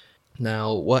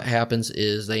 Now, what happens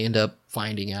is they end up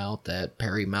finding out that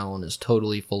Perry Mallon is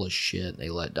totally full of shit, and they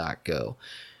let Doc go.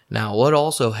 Now, what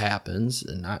also happens,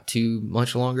 and not too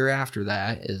much longer after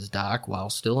that, is Doc, while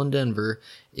still in Denver,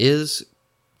 is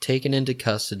taken into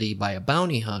custody by a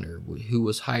bounty hunter who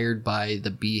was hired by the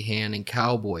Behan and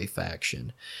Cowboy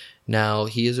faction. Now,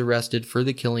 he is arrested for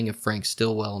the killing of Frank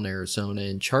Stillwell in Arizona,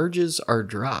 and charges are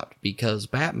dropped because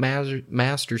Bat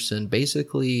Masterson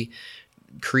basically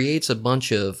creates a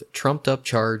bunch of trumped-up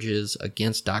charges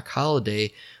against Doc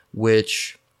Holliday,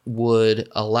 which would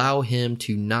allow him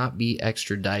to not be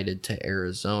extradited to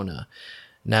Arizona.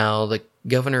 Now, the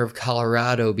governor of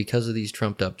Colorado, because of these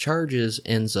trumped-up charges,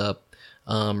 ends up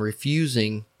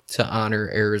refusing to honor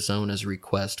Arizona's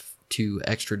request to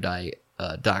extradite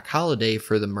Doc Holliday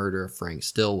for the murder of Frank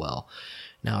Stillwell.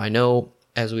 Now, I know,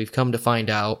 as we've come to find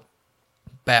out,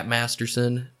 Bat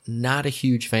Masterson, not a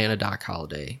huge fan of Doc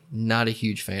Holliday. Not a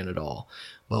huge fan at all.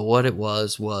 But what it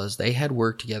was they had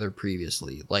worked together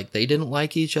previously. Like, they didn't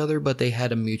like each other, but they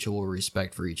had a mutual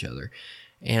respect for each other.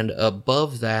 And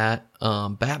above that,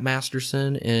 Bat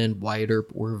Masterson and Wyatt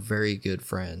Earp were very good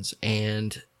friends.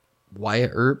 And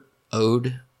Wyatt Earp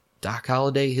owed Doc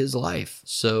Holliday his life.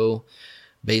 So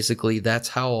basically, that's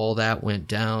how all that went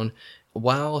down.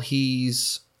 While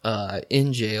he's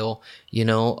in jail, you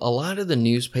know, a lot of the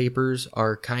newspapers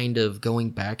are kind of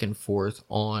going back and forth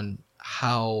on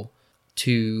how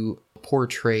to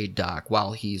portray Doc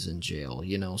while he's in jail.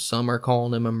 You know, some are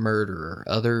calling him a murderer.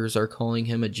 Others are calling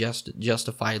him a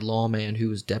justified lawman who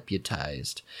was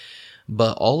deputized.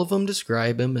 But all of them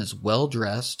describe him as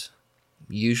well-dressed,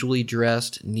 usually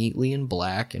dressed neatly in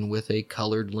black and with a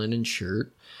colored linen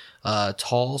shirt.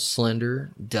 Tall,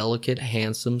 slender, delicate,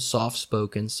 handsome,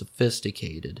 soft-spoken,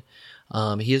 sophisticated.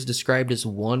 He is described as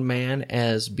one man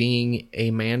as being a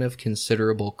man of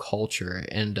considerable culture,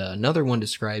 and another one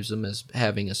describes him as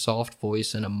having a soft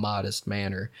voice and a modest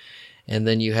manner. And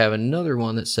then you have another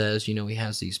one that says, you know, he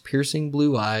has these piercing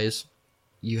blue eyes.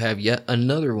 You have yet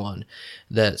another one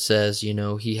that says, you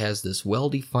know, he has this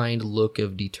well-defined look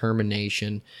of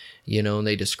determination, you know, and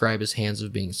they describe his hands as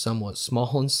being somewhat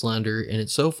small and slender. And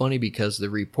it's so funny because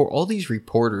all these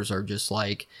reporters are just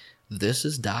like, this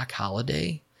is Doc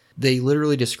Holliday. They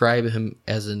literally describe him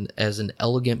as an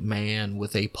elegant man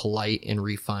with a polite and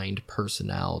refined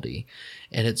personality.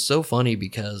 And it's so funny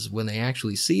because when they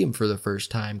actually see him for the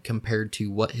first time compared to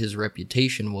what his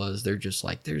reputation was, they're just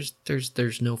like,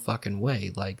 there's no fucking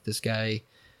way. Like, this guy,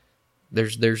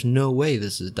 there's no way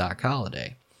this is Doc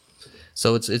Holliday.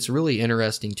 So it's really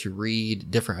interesting to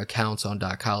read different accounts on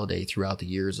Doc Holliday throughout the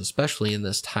years, especially in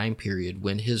this time period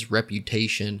when his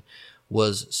reputation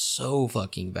was so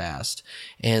fucking vast.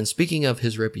 And speaking of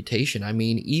his reputation, I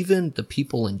mean, even the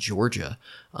people in Georgia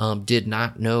did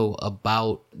not know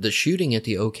about the shooting at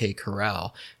the OK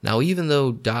Corral. Now, even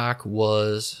though Doc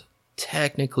was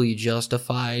technically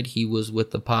justified, he was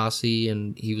with the posse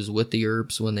and he was with the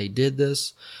Earps when they did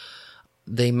this,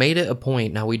 they made it a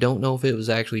point. Now, we don't know if it was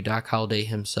actually Doc Holliday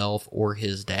himself or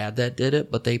his dad that did it,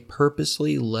 but they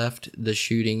purposely left the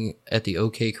shooting at the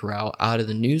OK Corral out of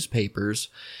the newspapers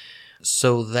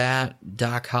so that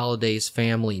Doc Holliday's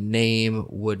family name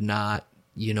would not,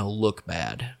 you know, look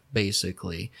bad,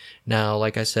 basically. Now,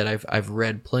 like I said, I've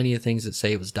read plenty of things that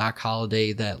say it was Doc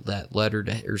Holliday that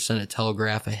lettered or sent a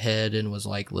telegraph ahead and was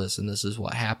like, listen, this is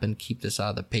what happened. Keep this out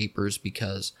of the papers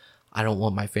because I don't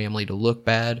want my family to look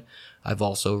bad. I've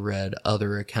also read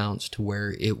other accounts to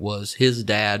where it was his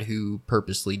dad who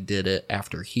purposely did it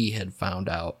after he had found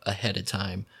out ahead of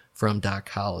time from Doc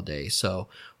Holliday. So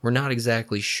we're not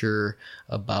exactly sure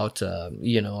about,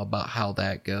 about how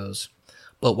that goes.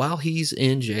 But while he's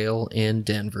in jail in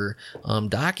Denver,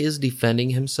 Doc is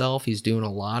defending himself. He's doing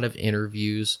a lot of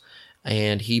interviews,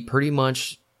 and he pretty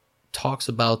much talks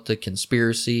about the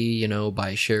conspiracy, you know,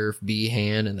 by Sheriff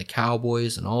Behan and the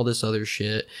Cowboys and all this other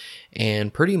shit.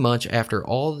 And pretty much after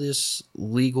all this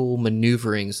legal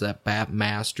maneuverings that Bat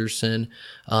Masterson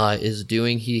is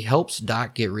doing, he helps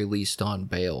Doc get released on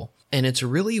bail. And it's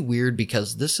really weird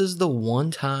because this is the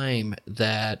one time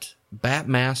that Bat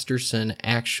Masterson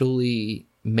actually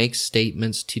makes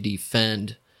statements to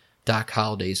defend Doc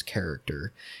Holliday's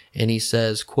character. And he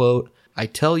says, quote, I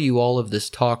tell you all of this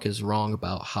talk is wrong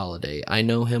about Holliday. I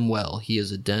know him well. He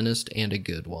is a dentist and a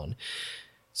good one.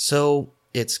 So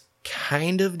it's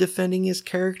kind of defending his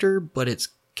character, but it's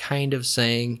kind of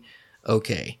saying,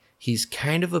 okay, he's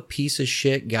kind of a piece of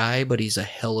shit guy, but he's a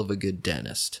hell of a good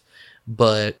dentist.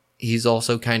 but he's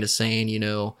also kind of saying, you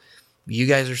know, you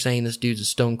guys are saying this dude's a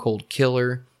stone cold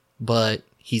killer, but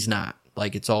he's not.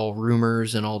 Like, it's all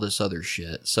rumors and all this other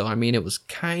shit. So, I mean, it was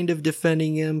kind of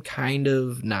defending him, kind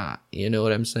of not. You know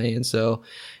what I'm saying? So,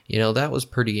 you know, that was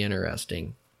pretty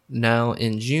interesting. Now,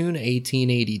 in June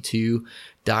 1882,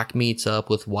 Doc meets up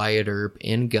with Wyatt Earp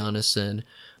in Gunnison.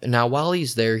 Now, while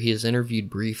he's there, he is interviewed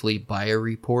briefly by a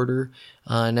reporter.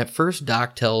 And at first,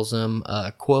 Doc tells him,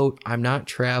 quote, "I'm not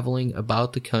traveling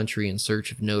about the country in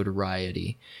search of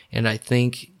notoriety, and I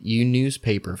think you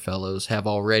newspaper fellows have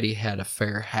already had a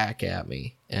fair hack at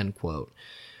me," end quote.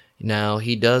 Now,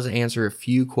 he does answer a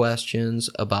few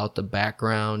questions about the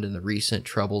background and the recent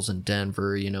troubles in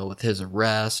Denver, you know, with his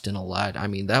arrest and a lot. I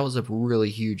mean, that was a really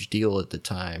huge deal at the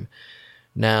time.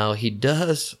 Now, he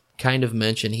does kind of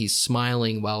mention, he's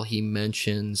smiling while he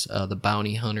mentions the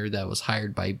bounty hunter that was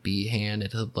hired by Behan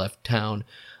and had left town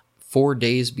 4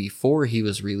 days before he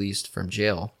was released from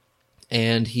jail.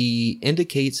 And he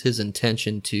indicates his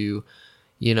intention to,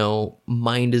 you know,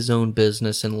 mind his own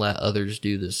business and let others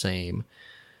do the same.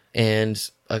 And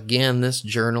again, this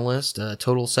journalist, a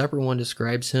total separate one,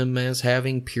 describes him as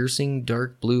having piercing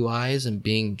dark blue eyes and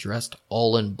being dressed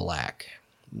all in black,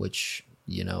 which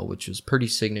was pretty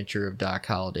signature of Doc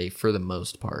Holliday for the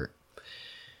most part.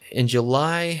 In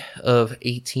July of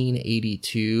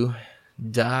 1882,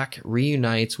 Doc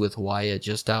reunites with Wyatt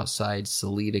just outside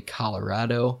Salida,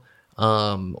 Colorado.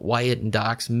 Wyatt and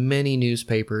Doc's many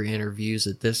newspaper interviews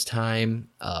at this time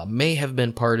may have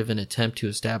been part of an attempt to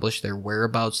establish their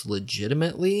whereabouts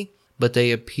legitimately, but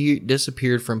they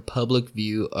disappeared from public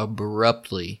view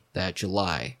abruptly that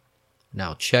July.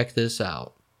 Now check this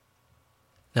out.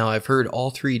 Now, I've heard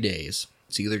all 3 days.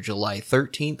 It's either July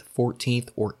 13th,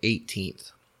 14th, or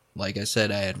 18th. Like I said,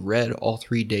 I had read all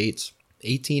 3 dates.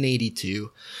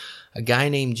 1882, a guy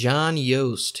named John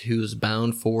Yost, who's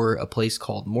bound for a place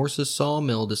called Morse's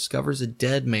Sawmill, discovers a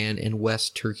dead man in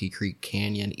West Turkey Creek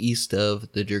Canyon, east of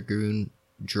the Dragoon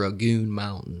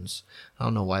Mountains. I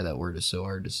don't know why that word is so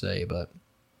hard to say, but...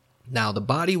 Now, the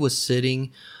body was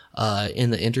sitting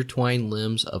in the intertwined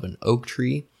limbs of an oak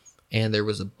tree, and there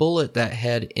was a bullet that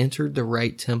had entered the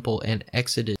right temple and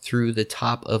exited through the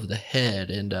top of the head,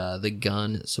 and the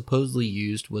gun supposedly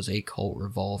used was a Colt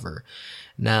revolver.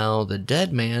 Now, the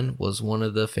dead man was one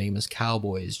of the famous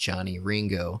cowboys, Johnny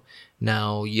Ringo.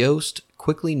 Now, Yost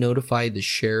quickly notified the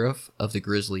sheriff of the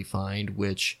grisly find,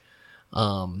 which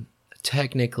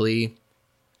technically...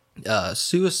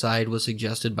 suicide was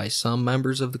suggested by some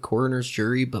members of the coroner's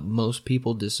jury, but most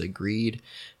people disagreed.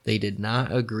 They did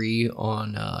not agree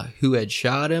on who had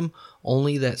shot him,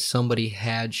 only that somebody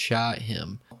had shot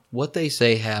him. What they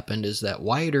say happened is that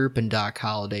Wyatt Earp and Doc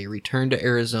Holliday returned to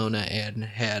Arizona and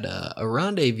had a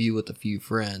rendezvous with a few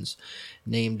friends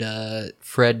named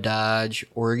Fred Dodge,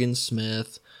 Oregon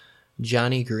Smith,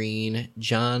 Johnny Green,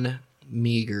 John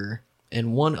Meager,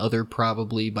 and one other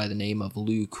probably by the name of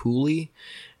Lou Cooley.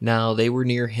 Now, they were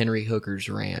near Henry Hooker's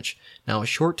ranch. Now, a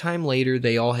short time later,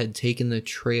 they all had taken the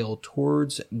trail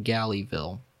towards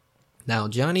Gallyville. Now,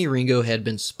 Johnny Ringo had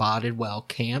been spotted while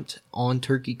camped on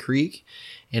Turkey Creek,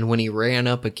 and when he ran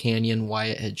up a canyon,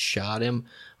 Wyatt had shot him.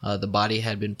 The body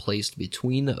had been placed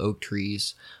between the oak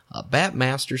trees. Bat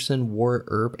Masterson, Wyatt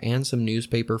Earp, and some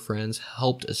newspaper friends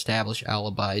helped establish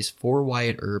alibis for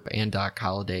Wyatt Earp and Doc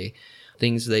Holliday.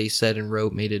 Things they said and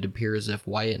wrote made it appear as if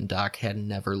Wyatt and Doc had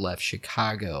never left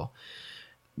Chicago.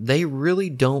 They really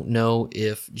don't know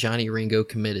if Johnny Ringo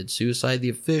committed suicide.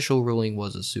 The official ruling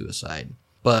was a suicide.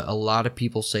 But a lot of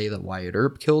people say that Wyatt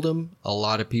Earp killed him. A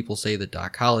lot of people say that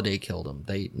Doc Holliday killed him.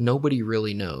 Nobody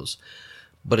really knows.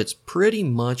 But it's pretty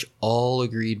much all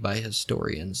agreed by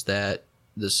historians that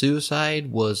the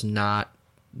suicide was not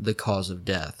the cause of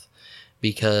death.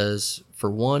 Because,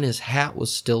 for one, his hat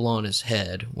was still on his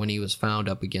head when he was found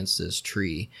up against this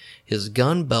tree. His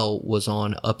gun belt was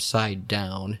on upside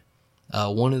down.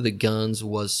 One of the guns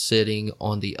was sitting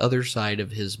on the other side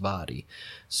of his body.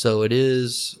 So it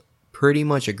is pretty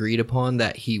much agreed upon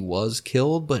that he was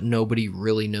killed, but nobody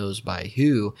really knows by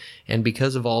who. And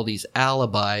because of all these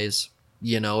alibis,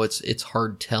 you know, it's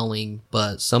hard telling.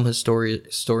 But some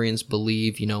historians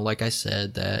believe, you know, like I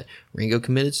said, that Ringo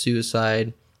committed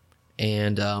suicide.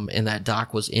 And that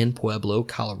Doc was in Pueblo,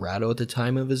 Colorado at the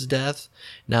time of his death.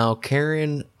 Now,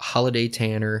 Karen Holliday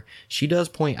Tanner, she does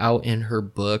point out in her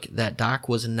book that Doc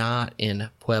was not in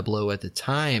Pueblo at the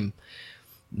time.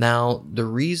 Now, the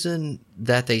reason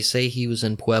that they say he was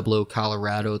in Pueblo,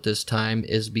 Colorado at this time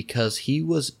is because he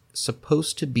was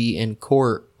supposed to be in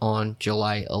court on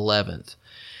July 11th.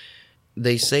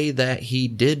 They say that he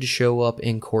did show up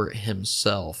in court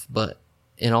himself, but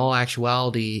in all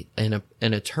actuality, an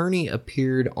attorney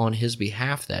appeared on his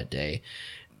behalf that day.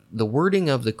 The wording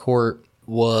of the court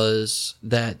was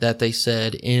that they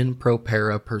said in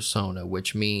propria persona,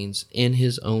 which means in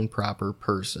his own proper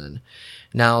person.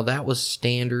 Now, that was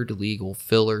standard legal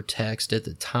filler text at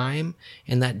the time,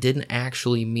 and that didn't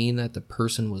actually mean that the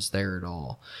person was there at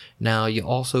all. Now, you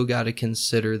also got to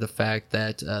consider the fact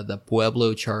that the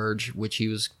Pueblo charge, which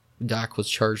Doc was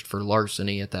charged for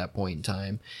larceny at that point in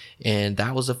time, and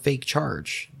that was a fake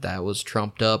charge. That was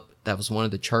trumped up. That was one of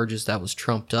the charges that was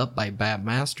trumped up by Bab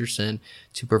Masterson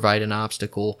to provide an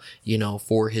obstacle,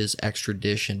 for his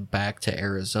extradition back to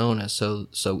Arizona. So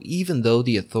even though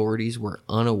the authorities were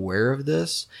unaware of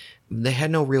this, they had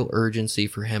no real urgency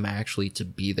for him actually to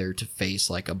be there to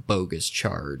face like a bogus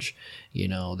charge.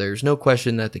 There's no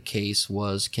question that the case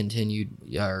was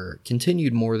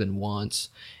continued more than once,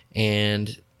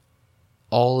 and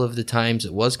all of the times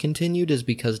it was continued is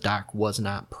because Doc was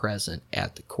not present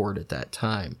at the court at that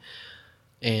time.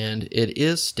 And it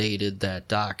is stated that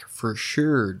Doc for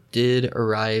sure did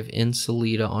arrive in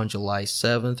Salida on July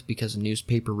 7th because a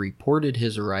newspaper reported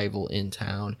his arrival in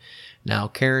town. Now,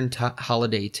 Karen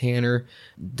Holliday Tanner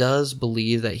does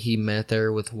believe that he met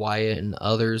there with Wyatt and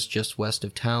others just west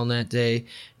of town that day.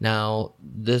 Now,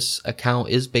 this account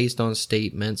is based on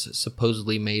statements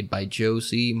supposedly made by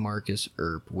Josie Marcus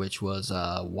Earp, which was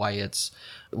Wyatt's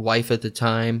wife at the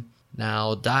time.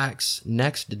 Now, Doc's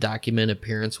next document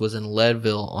appearance was in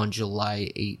Leadville on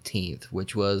July 18th,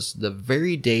 which was the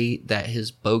very date that his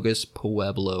bogus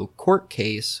Pueblo court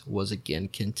case was again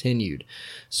continued.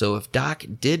 So if Doc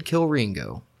did kill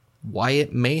Ringo,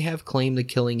 Wyatt may have claimed the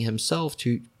killing himself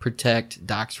to protect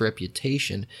Doc's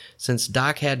reputation, since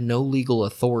Doc had no legal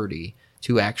authority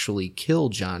to actually kill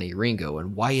Johnny Ringo,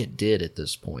 and Wyatt did at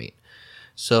this point.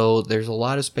 So there's a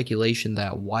lot of speculation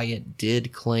that Wyatt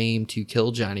did claim to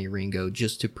kill Johnny Ringo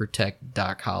just to protect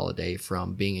Doc Holliday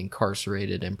from being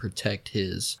incarcerated and protect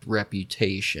his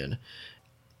reputation.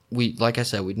 Like I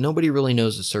said, nobody really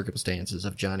knows the circumstances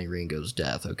of Johnny Ringo's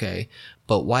death, okay?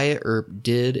 But Wyatt Earp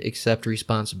did accept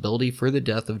responsibility for the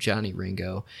death of Johnny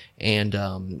Ringo,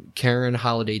 and Karen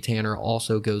Holliday Tanner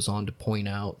also goes on to point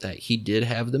out that he did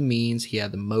have the means, he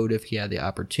had the motive, he had the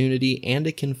opportunity, and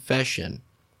a confession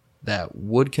that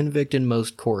would convict in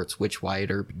most courts, which Wyatt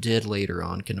Earp did later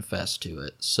on confess to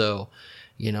it. So,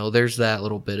 there's that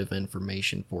little bit of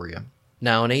information for you.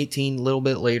 Now, little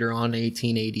bit later on,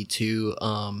 1882,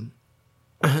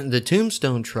 the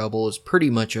Tombstone trouble is pretty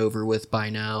much over with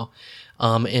by now.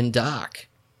 And Doc,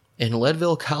 in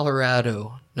Leadville,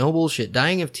 Colorado, no bullshit,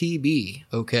 dying of TB,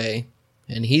 okay?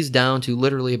 And he's down to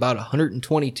literally about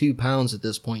 122 pounds at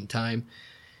this point in time.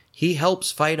 He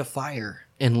helps fight a fire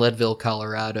in Leadville,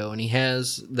 Colorado, and he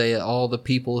has all the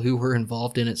people who were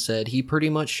involved in it said he pretty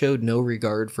much showed no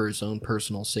regard for his own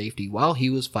personal safety while he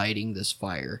was fighting this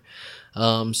fire.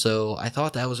 So I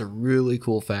thought that was a really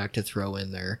cool fact to throw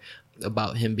in there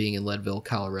about him being in Leadville,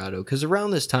 Colorado, because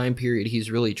around this time period he's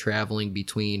really traveling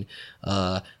between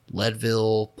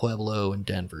Leadville, Pueblo, and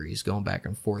Denver. He's going back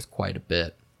and forth quite a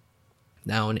bit.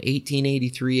 Now in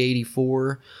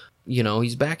 1883-84,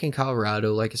 he's back in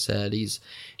Colorado. Like I said,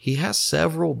 he has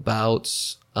several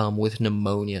bouts with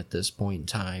pneumonia at this point in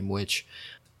time,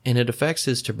 and it affects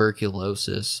his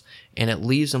tuberculosis, and it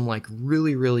leaves him like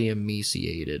really, really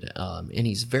emaciated. And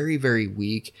he's very, very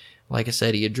weak. Like I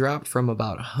said, he had dropped from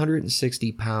about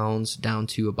 160 pounds down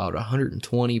to about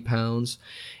 120 pounds.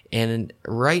 And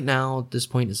right now, at this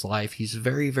point in his life, he's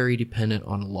very, very dependent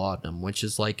on laudanum, which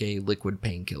is like a liquid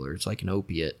painkiller. It's like an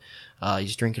opiate.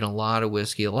 He's drinking a lot of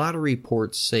whiskey. A lot of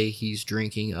reports say he's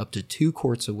drinking up to 2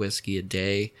 quarts of whiskey a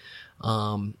day.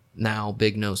 Now,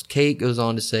 Big Nosed Kate goes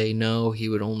on to say, no, he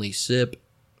would only sip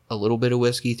a little bit of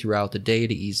whiskey throughout the day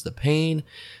to ease the pain.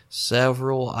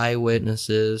 Several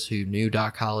eyewitnesses who knew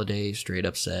Doc Holliday straight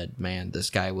up said, man, this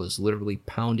guy was literally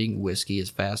pounding whiskey as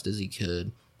fast as he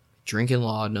could, drinking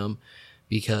laudanum,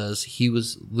 because he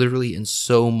was literally in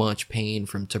so much pain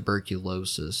from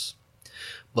tuberculosis.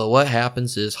 But what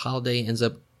happens is Holliday ends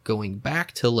up going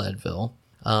back to Leadville,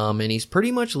 and he's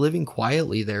pretty much living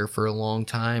quietly there for a long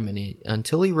time,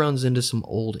 until he runs into some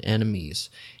old enemies.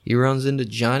 He runs into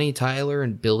Johnny Tyler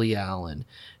and Billy Allen.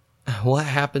 What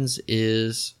happens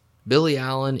is Billy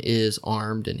Allen is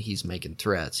armed and he's making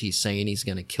threats. He's saying he's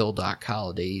going to kill Doc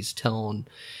Holliday. He's telling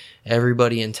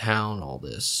everybody in town all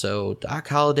this. So Doc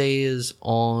Holliday is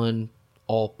on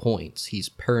all points. He's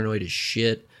paranoid as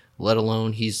shit, let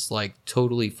alone he's like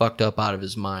totally fucked up out of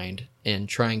his mind and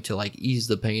trying to like ease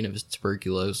the pain of his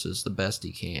tuberculosis the best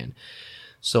he can.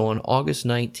 So on August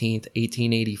 19th,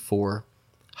 1884,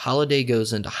 Holliday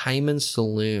goes into Hyman's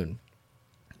Saloon.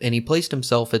 And he placed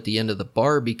himself at the end of the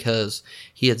bar because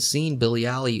he had seen Billy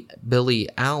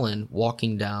Allen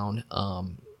walking down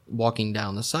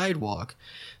the sidewalk.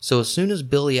 So as soon as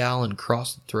Billy Allen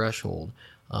crossed the threshold,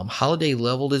 Holliday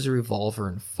leveled his revolver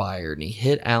and fired, and he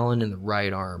hit Allen in the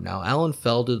right arm. Now, Allen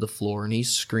fell to the floor, and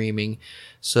he's screaming.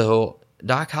 So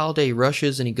Doc Holliday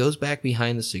rushes, and he goes back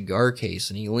behind the cigar case,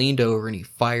 and he leaned over, and he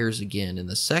fires again. And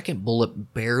the second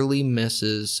bullet barely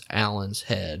misses Allen's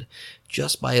head,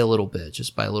 just by a little bit.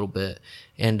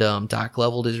 And Doc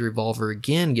leveled his revolver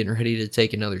again, getting ready to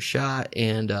take another shot,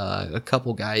 and a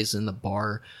couple guys in the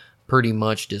bar pretty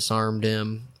much disarmed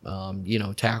him,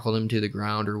 tackled him to the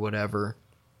ground or whatever.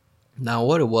 Now,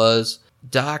 what it was,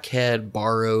 Doc had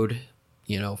borrowed,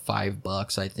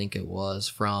 $5, I think it was,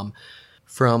 from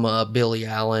Billy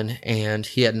Allen, and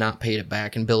he had not paid it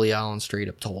back. And Billy Allen straight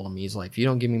up told him, he's like, if you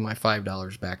don't give me my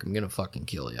 $5 back, I'm going to fucking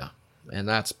kill you. And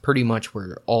that's pretty much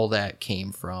where all that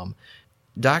came from.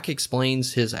 Doc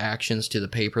explains his actions to the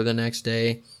paper the next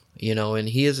day, and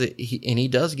he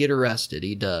does get arrested.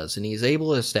 He does. And he's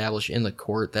able to establish in the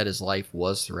court that his life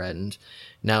was threatened.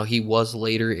 Now, he was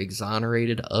later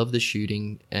exonerated of the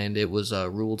shooting, and it was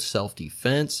ruled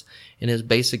self-defense. And his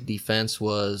basic defense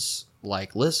was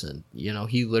like, listen,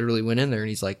 he literally went in there and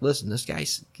he's like, listen, this guy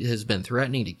has been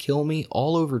threatening to kill me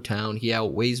all over town. He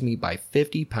outweighs me by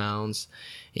 50 pounds.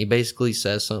 He basically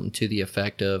says something to the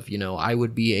effect of, I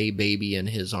would be a baby in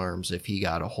his arms if he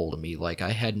got a hold of me. Like,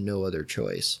 I had no other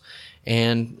choice.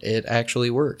 And it actually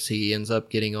works. He ends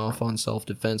up getting off on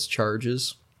self-defense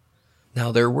charges.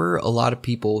 Now, there were a lot of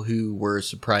people who were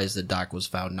surprised that Doc was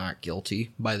found not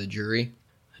guilty by the jury.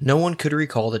 No one could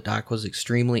recall that Doc was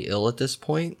extremely ill at this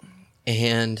point,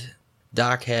 and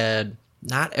Doc had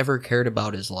not ever cared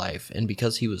about his life, and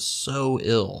because he was so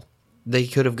ill, they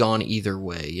could have gone either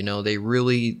way.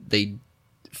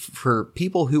 For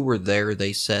people who were there,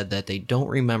 they said that they don't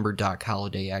remember Doc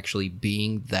Holliday actually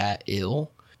being that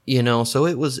ill. So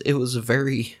it was a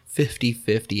very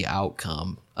 50-50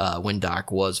 outcome when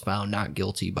Doc was found not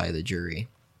guilty by the jury.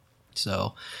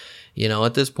 So,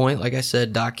 at this point, like I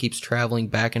said, Doc keeps traveling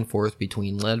back and forth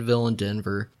between Leadville and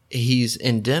Denver. He's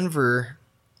in Denver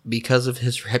because of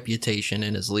his reputation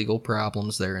and his legal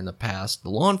problems there in the past. The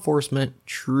law enforcement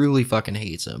truly fucking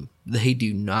hates him. They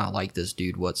do not like this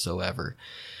dude whatsoever.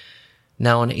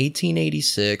 Now, in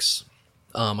 1886...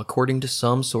 according to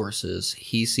some sources,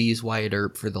 he sees Wyatt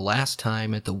Earp for the last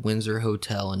time at the Windsor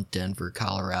Hotel in Denver,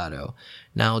 Colorado.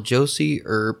 Now, Josie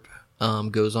Earp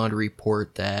goes on to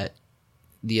report that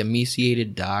the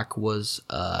emaciated Doc was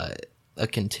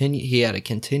he had a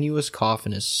continuous cough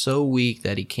and is so weak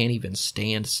that he can't even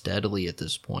stand steadily at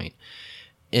this point.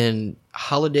 In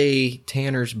Holliday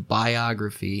Tanner's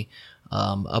biography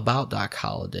about Doc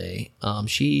Holliday,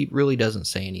 she really doesn't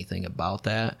say anything about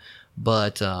that.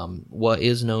 But what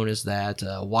is known is that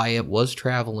Wyatt was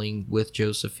traveling with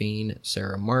Josephine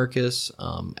Sarah Marcus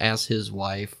as his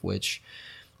wife, which,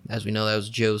 as we know, that was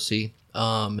Josie.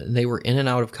 They were in and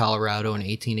out of Colorado in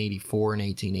 1884 and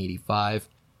 1885,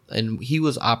 and he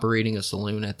was operating a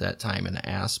saloon at that time in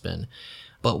Aspen.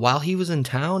 But while he was in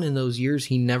town in those years,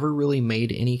 he never really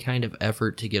made any kind of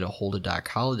effort to get a hold of Doc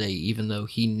Holliday, even though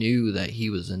he knew that he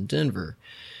was in Denver.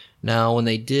 Now, when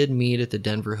they did meet at the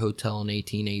Denver Hotel in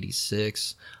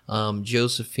 1886,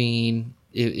 Josephine,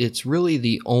 it's really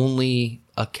the only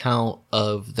account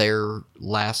of their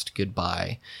last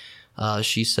goodbye.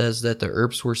 She says that the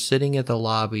Earps were sitting at the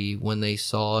lobby when they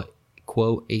saw,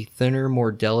 quote, a thinner,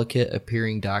 more delicate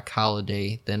appearing Doc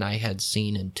Holliday than I had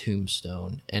seen in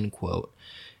Tombstone, end quote.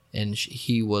 And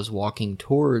he was walking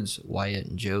towards Wyatt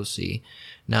and Josie.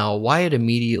 Now, Wyatt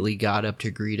immediately got up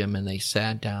to greet him, and they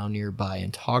sat down nearby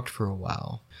and talked for a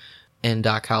while. And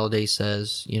Doc Holliday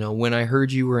says, when I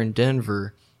heard you were in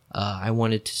Denver, I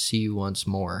wanted to see you once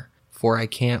more, for I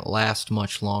can't last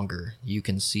much longer. You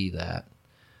can see that.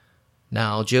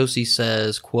 Now, Josie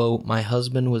says, quote, my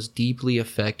husband was deeply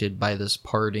affected by this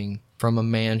parting from a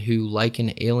man who, like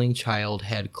an ailing child,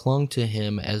 had clung to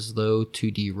him as though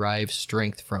to derive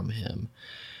strength from him,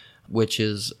 which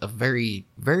is a very,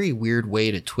 very weird way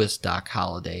to twist Doc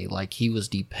Holliday. Like, he was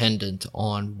dependent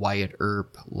on Wyatt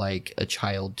Earp like a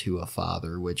child to a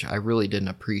father, which I really didn't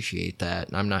appreciate that.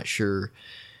 And I'm not sure.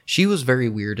 She was very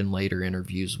weird in later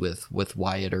interviews with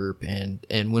Wyatt Earp, and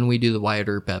when we do the Wyatt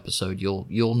Earp episode,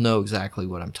 you'll know exactly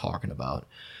what I'm talking about.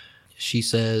 She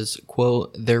says,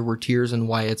 quote, there were tears in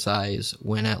Wyatt's eyes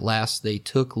when at last they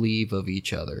took leave of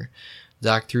each other.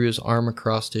 Doc threw his arm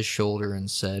across his shoulder and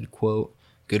said, quote,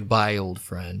 goodbye, old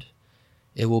friend.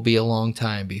 It will be a long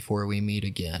time before we meet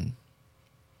again.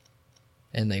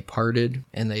 And they parted,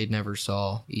 and they never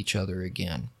saw each other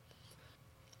again.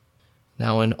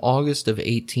 Now, in August of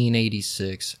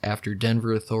 1886, after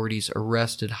Denver authorities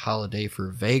arrested Holliday for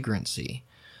vagrancy,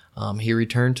 he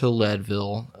returned to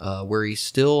Leadville, where he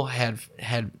still had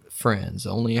friends,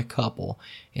 only a couple.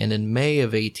 And in May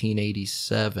of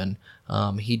 1887,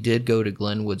 he did go to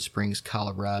Glenwood Springs,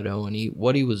 Colorado, and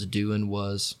what he was doing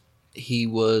was he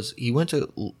went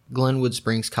to Glenwood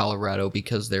Springs, Colorado,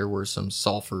 because there were some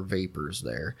sulfur vapors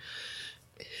there.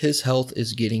 His health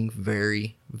is getting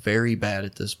very, very bad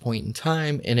at this point in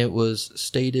time, and it was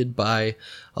stated by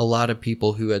a lot of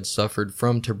people who had suffered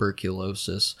from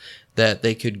tuberculosis that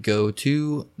they could go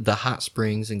to the hot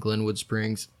springs in Glenwood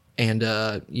Springs and,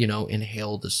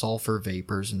 inhale the sulfur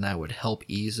vapors, and that would help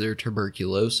ease their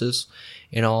tuberculosis.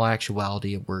 In all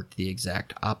actuality, it worked the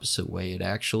exact opposite way. It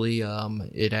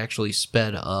actually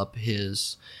sped up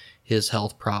his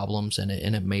health problems, and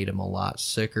it made him a lot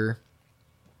sicker.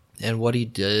 And what he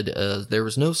did, there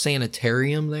was no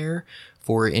sanitarium there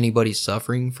for anybody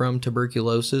suffering from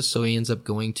tuberculosis, so he ends up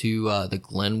going to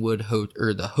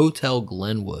the Hotel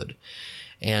Glenwood.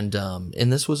 And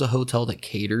this was a hotel that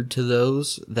catered to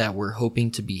those that were hoping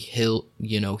to be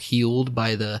healed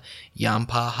by the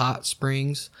Yampa hot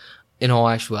springs. In all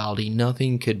actuality,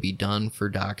 nothing could be done for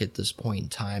Doc at this point in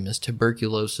time, as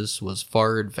tuberculosis was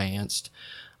far advanced.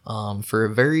 For a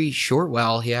very short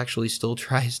while, he actually still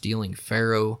tries dealing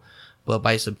faro, but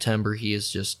by September, he is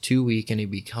just too weak and he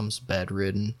becomes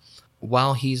bedridden.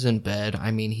 While he's in bed,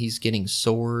 he's getting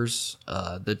sores.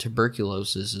 The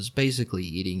tuberculosis is basically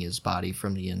eating his body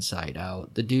from the inside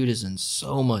out. The dude is in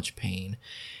so much pain.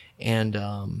 And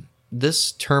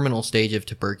this terminal stage of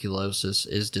tuberculosis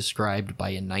is described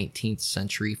by a 19th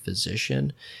century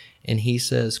physician. And he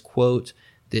says, quote,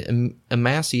 "The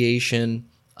emaciation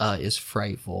is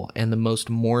frightful, and the most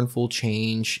mournful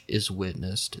change is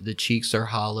witnessed. The cheeks are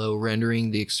hollow, rendering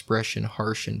the expression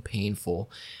harsh and painful.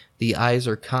 The eyes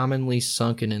are commonly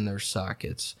sunken in their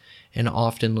sockets, and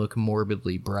often look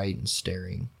morbidly bright and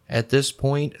staring. At this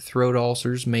point, throat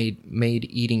ulcers made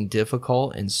eating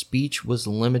difficult, and speech was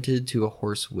limited to a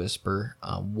hoarse whisper.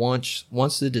 Once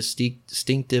the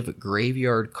distinctive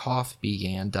graveyard cough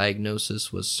began,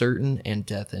 diagnosis was certain and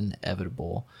death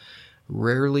inevitable.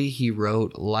 Rarely," he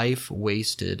wrote, "life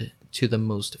wasted to the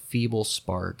most feeble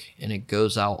spark, and it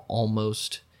goes out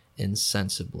almost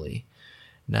insensibly."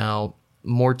 Now,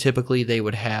 more typically, they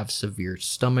would have severe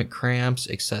stomach cramps,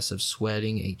 excessive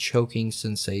sweating, a choking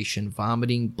sensation,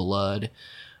 vomiting blood.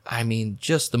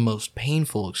 Just the most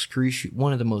painful,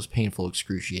 one of the most painful,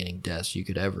 excruciating deaths you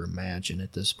could ever imagine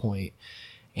at this point.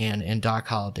 And Doc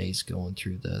Holliday's going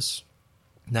through this.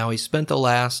 Now, he spent the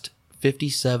last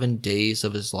 57 days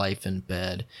of his life in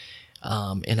bed,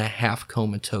 in a half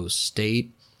comatose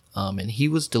state, and he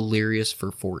was delirious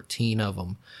for 14 of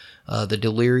them. The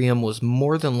delirium was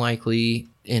more than likely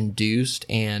induced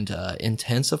and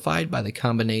intensified by the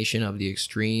combination of the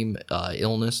extreme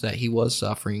illness that he was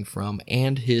suffering from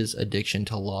and his addiction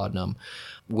to laudanum,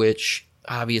 which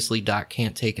obviously Doc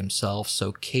can't take himself,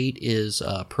 so Kate is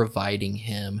providing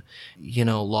him,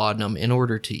 laudanum in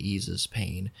order to ease his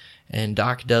pain. And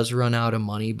Doc does run out of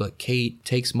money, but Kate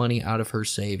takes money out of her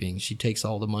savings. She takes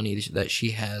all the money that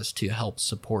she has to help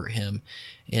support him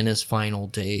in his final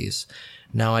days.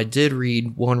 Now, I did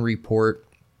read one report.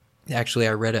 Actually,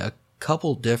 I read it a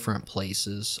couple different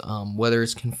places. Whether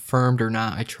it's confirmed or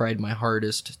not, I tried my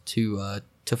hardest to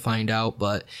find out,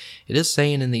 but it is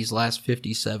saying in these last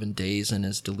 57 days in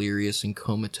his delirious and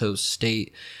comatose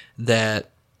state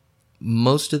that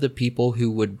most of the people who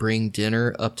would bring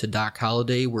dinner up to Doc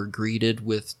Holliday were greeted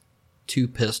with 2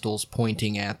 pistols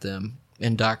pointing at them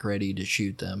and Doc ready to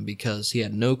shoot them, because he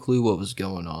had no clue what was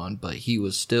going on, but he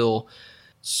was still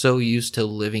so used to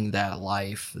living that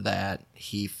life that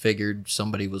he figured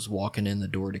somebody was walking in the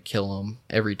door to kill him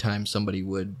every time somebody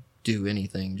would do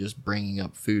anything, just bringing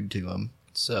up food to him.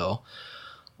 So,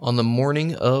 on the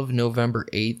morning of November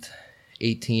 8th,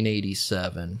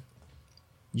 1887,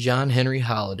 John Henry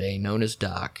Holliday, known as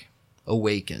Doc,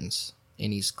 awakens,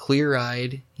 and he's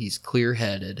clear-eyed, he's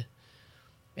clear-headed,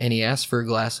 and he asks for a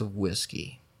glass of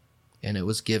whiskey, and it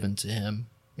was given to him,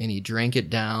 and he drank it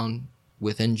down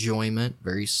with enjoyment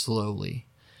very slowly,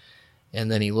 and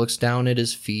then he looks down at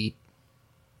his feet,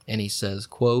 and he says,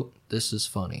 quote, "This is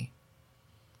funny,"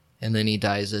 and then he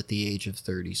dies at the age of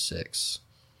 36.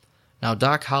 Now,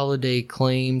 Doc Holliday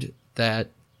claimed that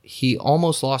he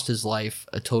almost lost his life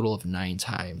a total of 9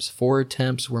 times. 4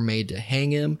 attempts were made to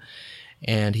hang him,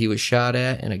 and he was shot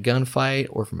at in a gunfight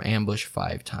or from ambush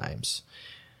 5 times.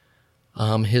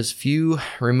 His few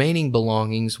remaining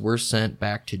belongings were sent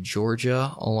back to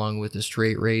Georgia, along with a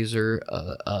straight razor,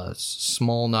 a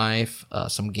small knife,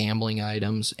 some gambling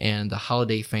items, and the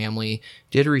Holliday family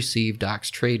did receive Doc's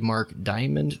trademark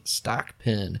diamond stock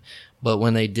pin, but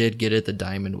when they did get it, the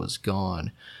diamond was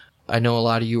gone. I know a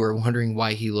lot of you are wondering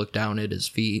why he looked down at his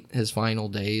feet his final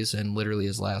days, and literally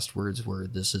his last words were,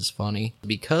 "This is funny."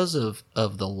 Because of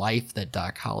the life that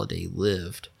Doc Holliday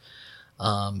lived,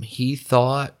 he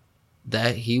thought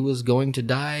that he was going to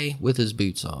die with his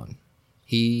boots on.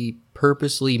 He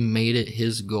purposely made it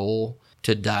his goal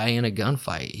to die in a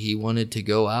gunfight. He wanted to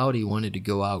go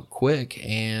out quick,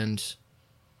 and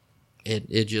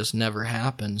it just never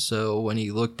happened. So when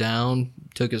he looked down,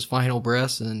 took his final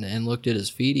breaths, and looked at his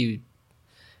feet,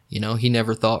 he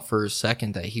never thought for a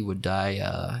second that he would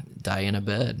die in a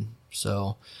bed.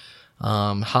 So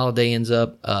Holliday ends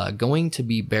up going to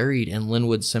be buried in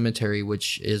Glenwood Cemetery,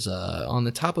 which is on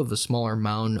the top of a smaller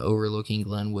mountain overlooking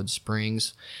Glenwood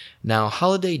Springs. Now,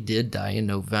 Holliday did die in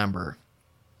November,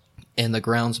 and the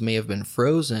grounds may have been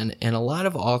frozen, and a lot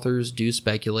of authors do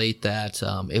speculate that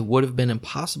it would have been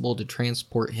impossible to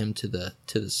transport him to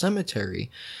the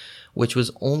cemetery, which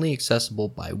was only accessible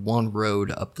by one road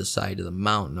up the side of the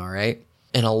mountain, all right?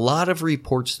 And a lot of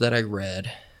reports that I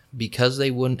read, because they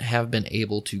wouldn't have been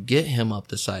able to get him up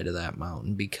the side of that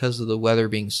mountain because of the weather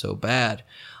being so bad,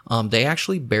 they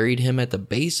actually buried him at the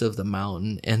base of the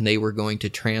mountain, and they were going to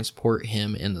transport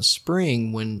him in the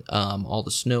spring when all the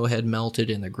snow had melted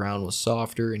and the ground was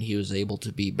softer and he was able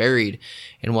to be buried.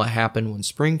 And what happened when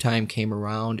springtime came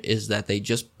around is that they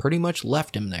just pretty much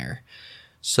left him there.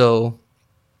 So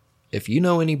if you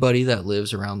know anybody that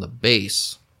lives around the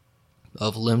base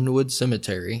of Glenwood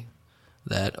Cemetery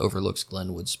that overlooks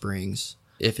Glenwood Springs,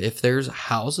 if there's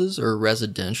houses or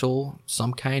residential,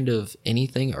 some kind of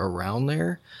anything around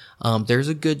there, there's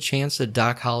a good chance that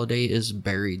Doc Holliday is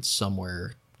buried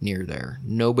somewhere near there.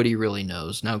 Nobody really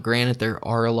knows. Now, granted, there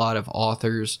are a lot of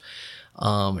authors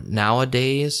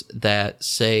nowadays that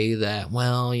say that,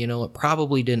 well, it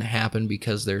probably didn't happen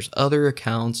because there's other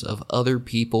accounts of other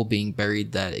people being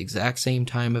buried that exact same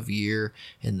time of year,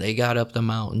 and they got up the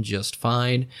mountain just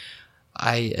fine.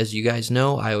 As you guys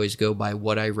know, I always go by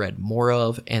what I read more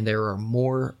of, and there are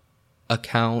more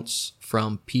accounts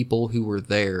from people who were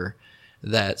there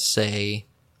that say,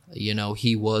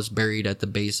 he was buried at the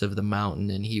base of the mountain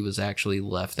and he was actually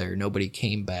left there. Nobody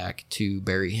came back to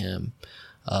bury him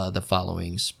the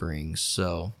following spring.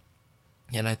 So,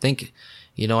 and I think,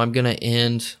 I'm going to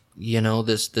end,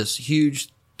 this huge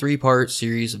 3-part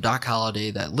series of Doc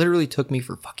Holliday that literally took me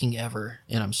for fucking ever,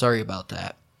 and I'm sorry about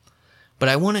that. But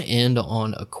I want to end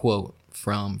on a quote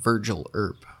from Virgil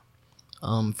Earp.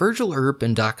 Virgil Earp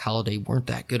and Doc Holliday weren't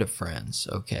that good of friends,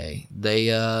 okay? They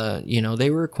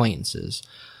were acquaintances.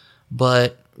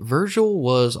 But Virgil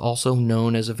was also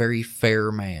known as a very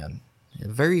fair man. A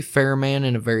very fair man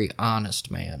and a very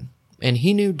honest man. And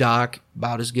he knew Doc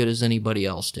about as good as anybody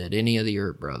else did, any of the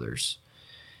Earp brothers.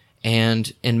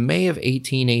 And in May of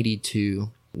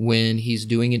 1882, when he's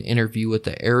doing an interview with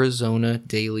the Arizona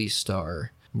Daily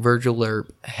Star, Virgil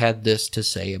Earp had this to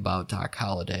say about Doc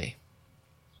Holliday.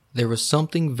 There was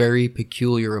something very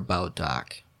peculiar about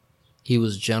Doc. He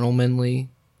was gentlemanly,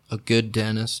 a good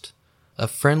dentist, a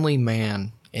friendly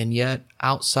man, and yet,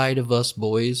 outside of us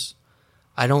boys,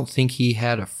 I don't think he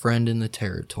had a friend in the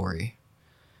territory.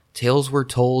 Tales were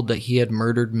told that he had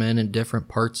murdered men in different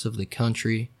parts of the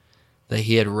country, that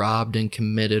he had robbed and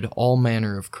committed all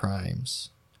manner of crimes.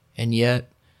 And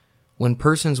yet, when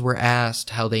persons were asked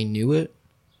how they knew it,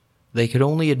 they could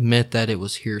only admit that it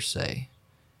was hearsay,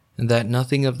 and that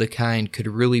nothing of the kind could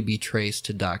really be traced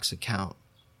to Doc's account.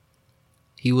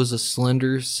 He was a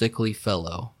slender, sickly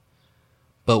fellow,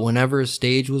 but whenever a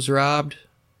stage was robbed,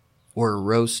 or a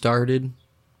row started,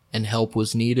 and help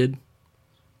was needed,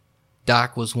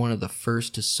 Doc was one of the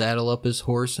first to saddle up his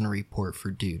horse and report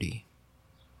for duty.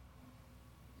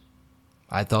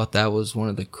 I thought that was one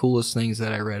of the coolest things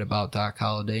that I read about Doc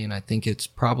Holliday, and I think it's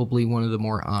probably one of the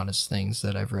more honest things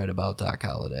that I've read about Doc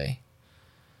Holliday.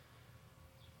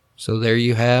 So there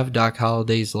you have Doc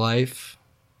Holliday's life.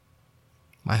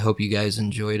 I hope you guys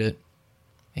enjoyed it.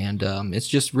 And it's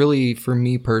just really, for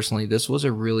me personally, this was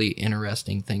a really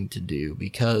interesting thing to do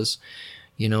because,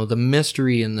 the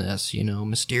mystery in this,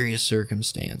 mysterious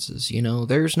circumstances,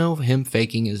 there's no him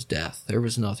faking his death. There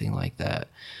was nothing like that.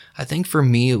 I think for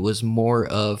me, it was more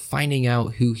of finding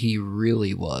out who he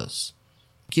really was.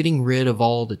 Getting rid of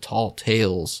all the tall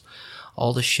tales,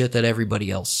 all the shit that everybody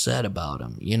else said about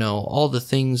him, all the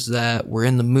things that were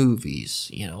in the movies,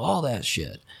 all that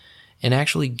shit. And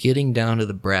actually getting down to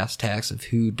the brass tacks of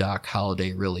who Doc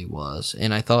Holliday really was.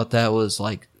 And I thought that was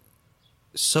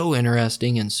so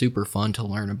interesting and super fun to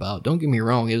learn about. Don't get me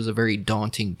wrong, it was a very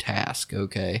daunting task,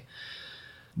 okay?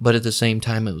 But at the same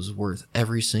time, it was worth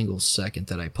every single second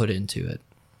that I put into it.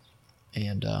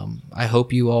 And I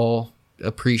hope you all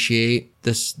appreciate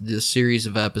this series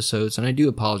of episodes. And I do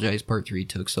apologize part 3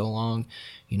 took so long.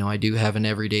 You know, I do have an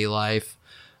everyday life.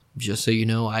 Just so you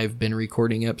know, I've been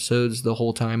recording episodes the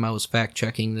whole time I was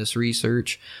fact-checking this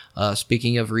research.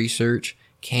 Speaking of research,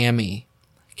 Cammie,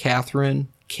 Catherine,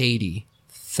 Katie,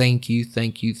 thank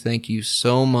you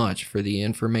so much for the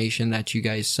information that you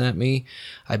guys sent me.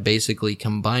 I basically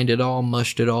combined it all,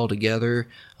 mushed it all together.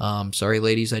 Sorry,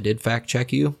 ladies, I did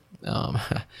fact-check you.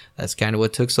 That's kind of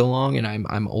what took so long, and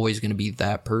I'm always going to be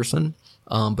that person.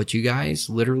 But you guys,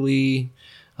 literally,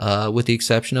 with the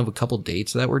exception of a couple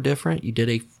dates that were different, you did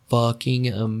a fucking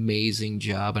amazing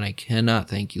job, and I cannot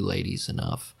thank you ladies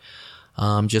enough.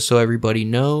 Just so everybody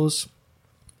knows,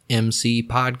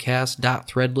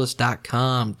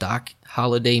 mcpodcast.threadless.com. Doc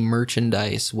Holliday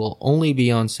merchandise will only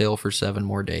be on sale for 7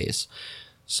 more days.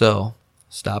 So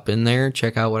stop in there,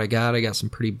 check out what I got. I got some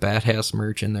pretty badass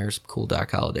merch in there, some cool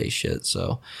Doc Holliday shit.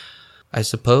 So I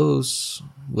suppose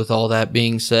with all that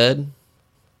being said,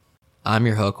 I'm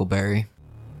your Huckleberry.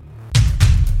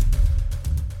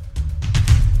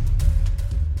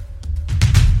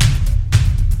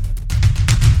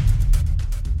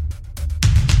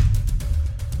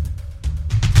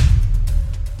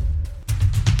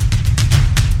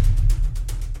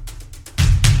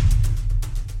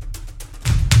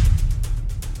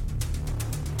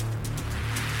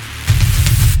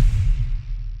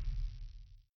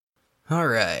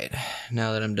 Alright,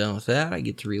 now that I'm done with that, I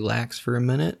get to relax for a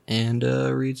minute and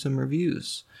read some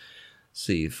reviews. Let's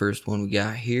see, the first one we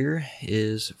got here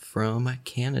is from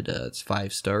Canada. It's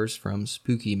 5 stars from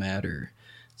Spooky Matter.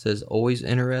 It says, always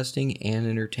interesting and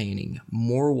entertaining.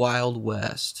 More Wild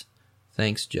West.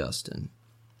 Thanks, Justin.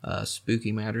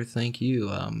 Spooky Matter, thank you.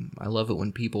 I love it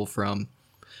when people from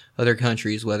other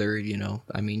countries, whether, you know,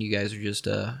 I mean, you guys are just,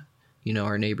 you know,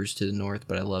 our neighbors to the north,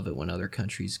 but I love it when other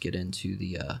countries get into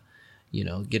the, you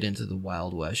know, get into the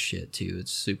Wild West shit too.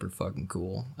 It's super fucking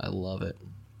cool. I love it.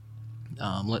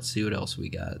 Let's see what else we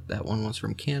got. That one was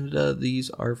from Canada. These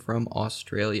are from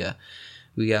Australia.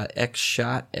 We got X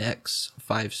Shot X,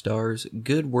 5 stars.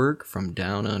 Good work from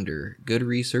down under. Good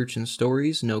research and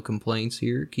stories. No complaints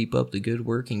here. Keep up the good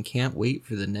work and can't wait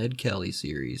for the Ned Kelly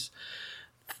series.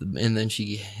 And then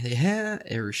she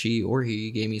or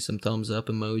he gave me some thumbs up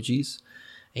emojis.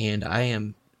 And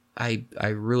I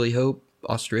really hope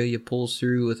Australia pulls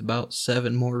through with about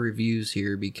 7 more reviews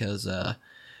here, because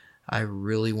I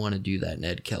really want to do that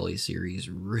Ned Kelly series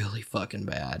really fucking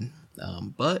bad.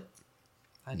 But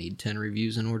I need 10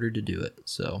 reviews in order to do it.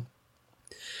 So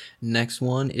next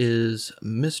one is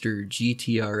Mr.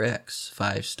 GTRX,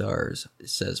 5 stars. It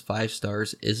says 5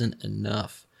 stars isn't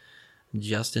enough.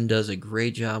 Justin does a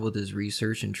great job with his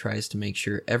research and tries to make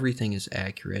sure everything is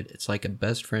accurate. It's like a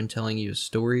best friend telling you a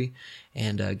story,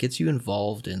 and gets you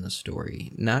involved in the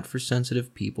story. Not for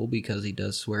sensitive people, because he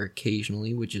does swear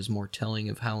occasionally, which is more telling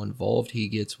of how involved he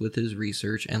gets with his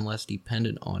research and less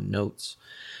dependent on notes.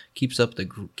 Keep up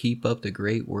the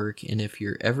great work, and if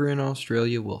you're ever in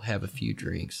Australia, we'll have a few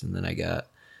drinks. And then I got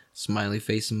smiley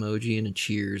face emoji and a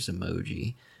cheers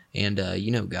emoji. And,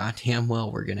 you know, goddamn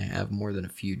well, we're going to have more than a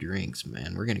few drinks,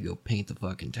 man. We're going to go paint the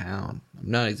fucking town.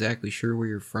 I'm not exactly sure where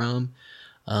you're from,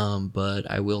 but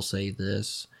I will say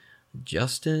this.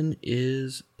 Justin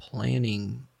is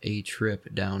planning a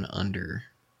trip down under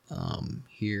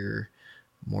here,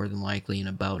 more than likely in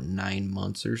about 9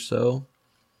 months or so.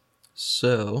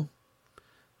 So,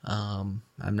 I'm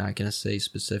not going to say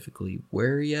specifically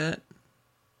where yet.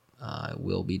 I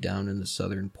will be down in the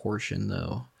southern portion,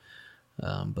 though.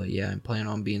 But yeah, I plan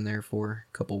on being there for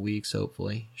a couple weeks,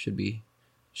 hopefully. Should be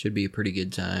a pretty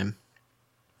good time.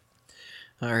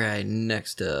 Alright,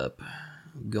 next up,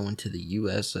 going to the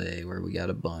USA, where we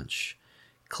got a bunch.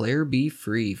 Claire B.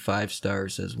 Free, 5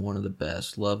 stars, says one of the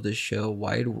best. Love this show.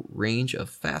 Wide range of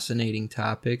fascinating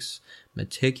topics,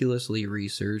 meticulously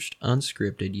researched,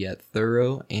 unscripted, yet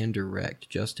thorough and direct.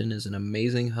 Justin is an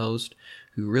amazing host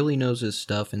who really knows his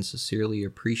stuff and sincerely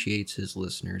appreciates his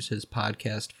listeners. His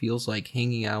podcast feels like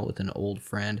hanging out with an old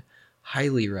friend.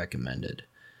 Highly recommended.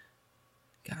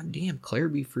 God damn, Claire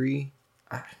B. Free.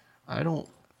 I don't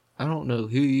know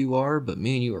who you are, but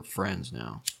me and you are friends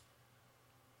now.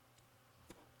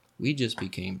 We just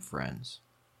became friends.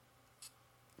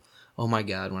 Oh my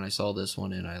god, when I saw this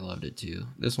one in, I loved it too.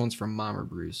 This one's from Mama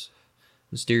Bruce.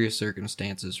 Mysterious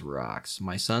Circumstances rocks.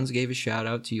 My sons gave a shout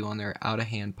out to you on their Out of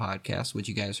Hand podcast, which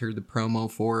you guys heard the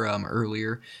promo for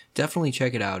earlier. Definitely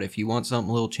check it out if you want something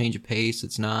a little change of pace.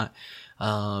 It's not,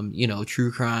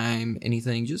 true crime,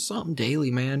 anything, just something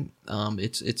daily, man.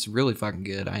 It's really fucking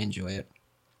good. I enjoy it.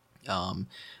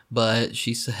 But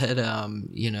she said,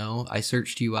 I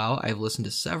searched you out. I've listened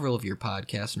to several of your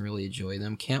podcasts and really enjoy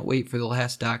them. Can't wait for the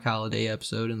last Doc Holliday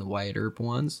episode and the Wyatt Earp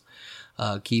ones.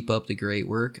 Keep up the great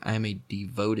work. I am a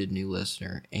devoted new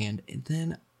listener. And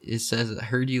then it says, I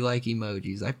heard you like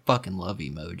emojis. I fucking love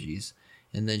emojis.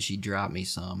 And then she dropped me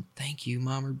some. Thank you,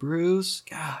 Mama Bruce.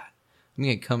 God, I'm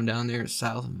going to come down there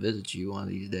south and visit you one of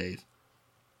these days.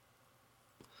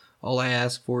 All I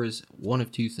ask for is one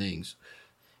of two things.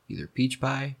 Either peach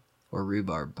pie or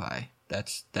rhubarb pie.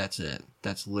 That's it.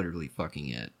 That's literally fucking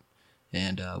it.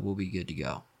 And we'll be good to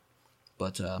go.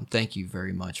 But thank you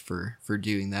very much for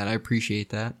doing that. I appreciate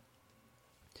that.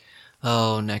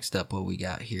 Oh, next up, what we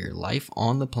got here. Life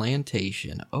on the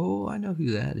Plantation. Oh, I know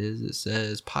who that is. It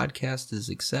says, podcast is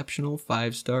exceptional,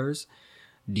 5 stars.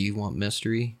 Do you want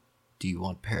mystery? Do you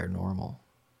want paranormal?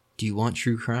 Do you want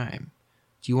true crime?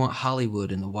 Do you want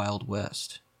Hollywood in the Wild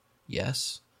West?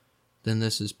 Yes? Then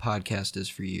this podcast is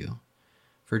for you.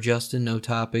 For Justin, no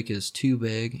topic is too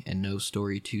big and no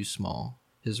story too small.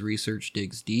 His research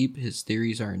digs deep, his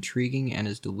theories are intriguing, and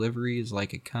his delivery is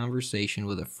like a conversation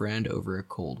with a friend over a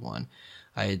cold one.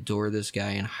 I adore this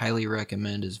guy and highly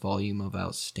recommend his volume of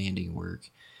outstanding work.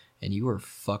 And you are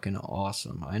fucking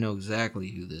awesome. I know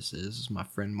exactly who this is. This is my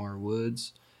friend Mar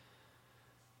Woods.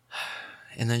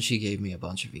 And then she gave me a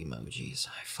bunch of emojis.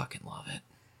 I fucking love it.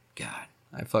 God,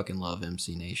 I fucking love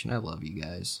MC Nation. I love you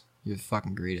guys. You're the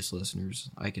fucking greatest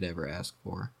listeners I could ever ask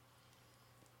for.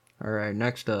 Alright,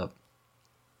 next up.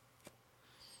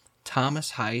 Thomas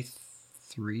High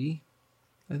 3,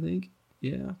 I think.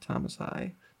 Yeah, Thomas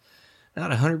High.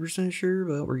 Not 100% sure,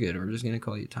 but we're good. We're just going to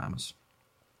call you Thomas.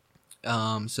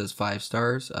 Says 5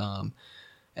 stars.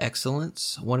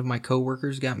 Excellence. One of my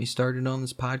coworkers got me started on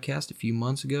this podcast a few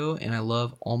months ago, and I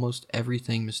love almost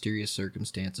everything Mysterious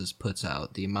Circumstances puts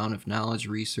out. The amount of knowledge,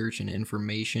 research, and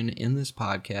information in this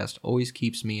podcast always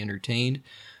keeps me entertained.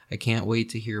 I can't wait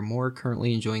to hear more.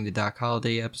 Currently enjoying the Doc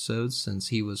Holliday episodes since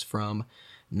he was from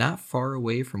not far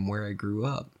away from where I grew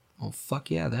up. Oh,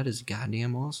 fuck yeah, that is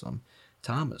goddamn awesome.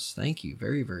 Thomas, thank you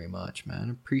very, very much, man.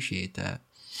 Appreciate that.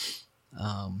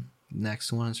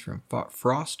 Next one is from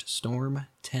Frost Storm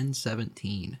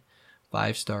 1017.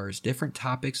 5 stars. Different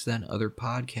topics than other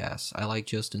podcasts. I like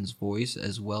Justin's voice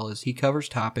as well as he covers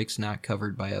topics not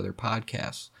covered by other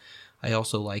podcasts. I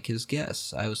also like his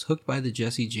guests. I was hooked by the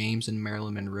Jesse James and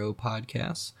Marilyn Monroe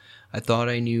podcasts. I thought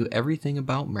I knew everything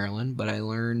about Marilyn, but I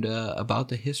learned about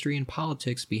the history and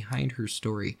politics behind her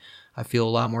story. I feel a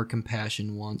lot more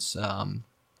compassion once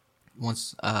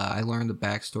I learned the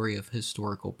backstory of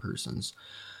historical persons.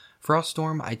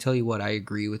 Froststorm, I tell you what, I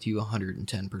agree with you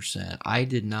 110%. I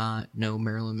did not know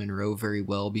Marilyn Monroe very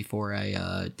well before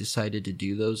I decided to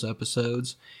do those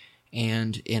episodes.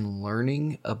 And in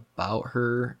learning about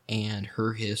her and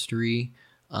her history,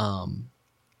 I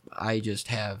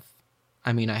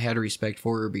had respect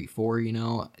for her before,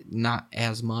 not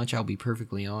as much, I'll be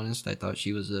perfectly honest. I thought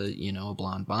she was a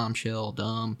blonde bombshell,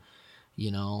 dumb,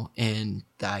 and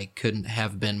I couldn't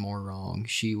have been more wrong.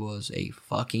 She was a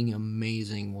fucking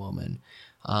amazing woman.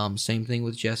 Same thing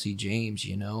with Jesse James,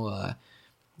 you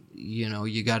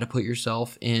got to put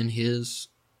yourself in his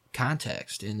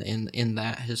context, in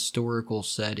that historical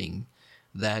setting.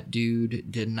 That dude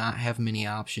did not have many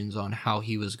options on how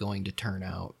he was going to turn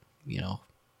out,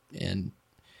 and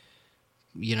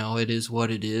it is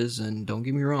what it is. And don't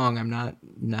get me wrong, I'm not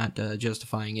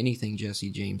justifying anything Jesse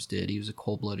James did. He was a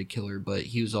cold-blooded killer, but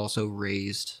he was also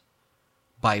raised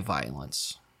by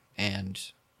violence,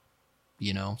 and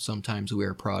sometimes we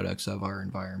are products of our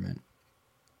environment.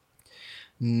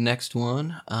 Next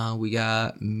one, we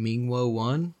got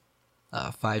Mingwo1.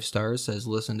 5 stars, says,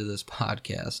 listen to this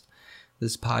podcast.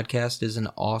 This podcast is an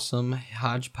awesome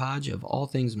hodgepodge of all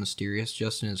things mysterious.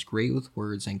 Justin is great with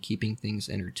words and keeping things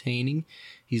entertaining.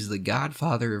 He's the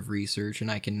godfather of research, and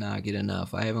I cannot get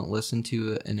enough. I haven't listened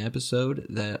to an episode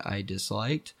that I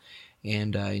disliked,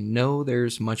 and I know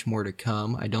there's much more to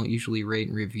come. I don't usually rate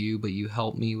and review, but you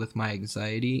help me with my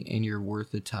anxiety, and you're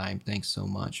worth the time. Thanks so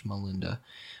much, Melinda.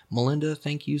 Melinda,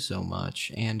 thank you so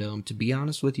much. And to be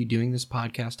honest with you, doing this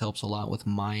podcast helps a lot with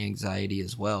my anxiety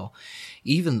as well.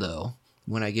 Even though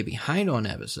when I get behind on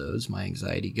episodes, my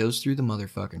anxiety goes through the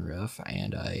motherfucking roof,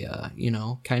 and I,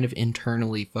 kind of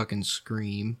internally fucking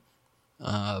scream,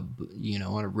 on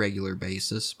a regular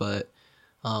basis. But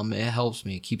It helps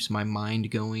me. It keeps my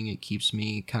mind going. It keeps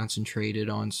me concentrated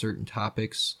on certain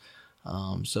topics.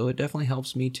 So it definitely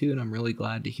helps me too, and I'm really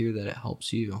glad to hear that it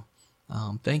helps you.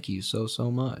 Thank you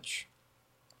so much.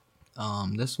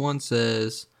 This one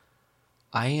says,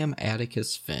 I am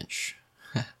Atticus Finch.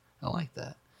 I like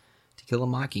that. To Kill a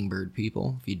Mockingbird,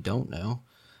 people, if you don't know.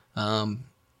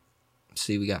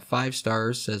 See, we got 5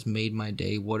 stars, says, made my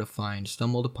day, what a find.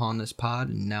 Stumbled upon this pod,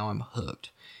 and now I'm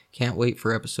hooked. Can't wait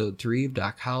for episode 3 of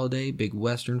Doc Holliday. Big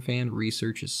Western fan.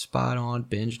 Research is spot on.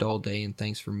 Binged all day, and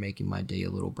thanks for making my day a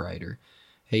little brighter.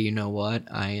 Hey, you know what?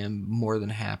 I am more than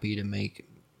happy to make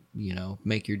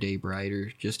your day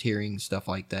brighter. Just hearing stuff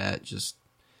like that just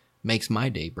makes my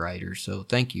day brighter. So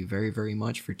thank you very, very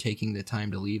much for taking the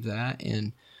time to leave that.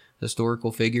 And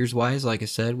historical figures wise, like I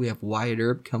said, we have Wyatt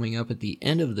Earp coming up at the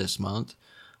end of this month.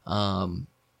 And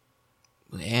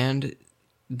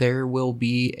there will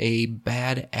be a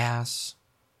badass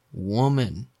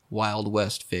woman Wild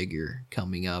West figure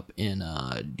coming up in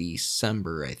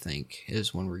December, I think,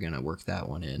 is when we're going to work that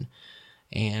one in.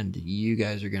 And you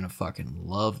guys are going to fucking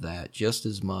love that just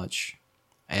as much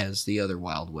as the other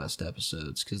Wild West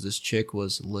episodes, because this chick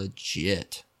was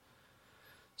legit.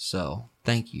 So,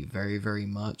 thank you very, very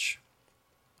much.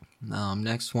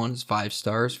 Next one is 5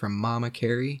 stars from Mama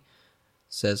Carrie.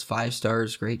 Says, 5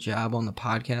 stars, great job on the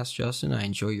podcast, Justin. I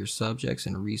enjoy your subjects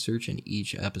and research in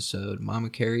each episode. Mama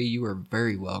Carrie, you are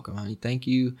very welcome, honey. Thank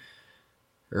you.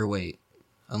 Or wait,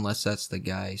 unless that's the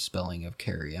guy spelling of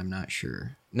Carrie, I'm not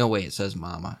sure. No, wait, it says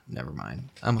Mama. Never mind.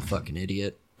 I'm a fucking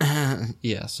idiot.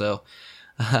 Yeah, so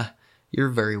you're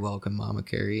very welcome, Mama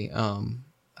Carrie.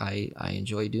 I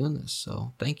enjoy doing this,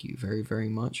 so thank you very, very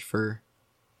much for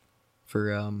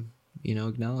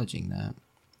acknowledging that.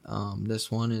 This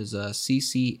one is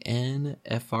CCNFRN.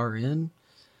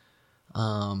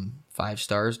 5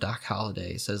 stars. Doc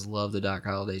Holliday says, love the Doc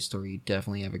Holliday story. You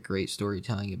definitely have a great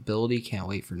storytelling ability. Can't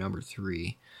wait for number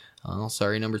 3.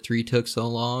 Sorry number 3 took so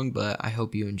long, but I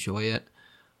hope you enjoy it.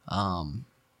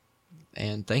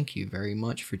 And thank you very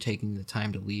much for taking the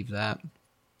time to leave that.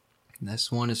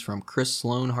 This one is from Chris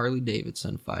Sloan, Harley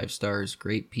Davidson. 5 stars.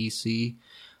 Great PC.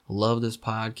 Love this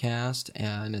podcast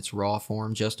and its raw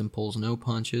form. Justin pulls no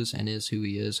punches and is who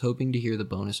he is. Hoping to hear the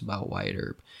bonus about Wyatt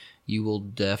Earp. You will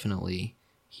definitely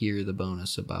hear the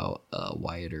bonus about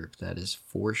Wyatt Earp. That is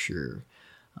for sure.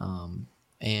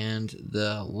 And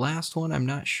the last one, I'm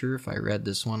not sure if I read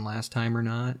this one last time or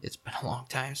not. It's been a long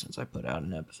time since I put out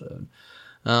an episode.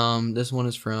 This one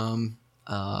is from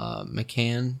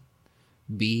McCann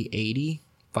B80.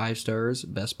 5 stars,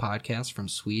 best podcast from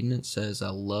Sweden. It says, I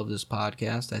love this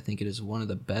podcast. I think it is one of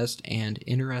the best and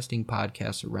interesting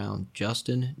podcasts around.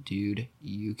 Justin, dude,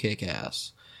 you kick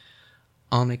ass.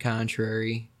 On the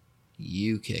contrary,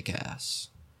 you kick ass.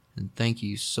 And thank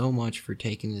you so much for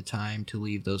taking the time to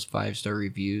leave those 5-star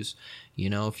reviews.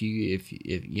 We all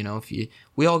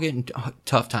get in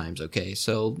tough times, okay?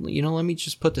 So, let me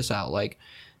just put this out. Like,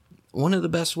 one of the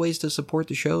best ways to support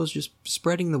the show is just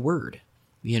spreading the word.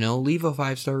 Leave a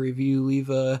 5-star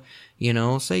review,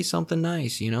 say something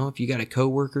nice. If you got a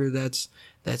coworker that's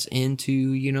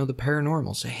into, the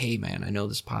paranormal, say, hey man, I know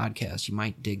this podcast, you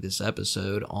might dig this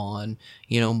episode on,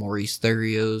 Maurice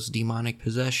Theriault's demonic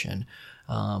possession.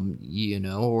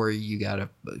 Or you got a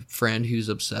friend who's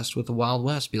obsessed with the Wild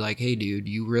West, be like, hey dude,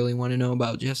 you really want to know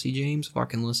about Jesse James?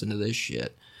 Fucking listen to this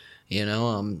shit.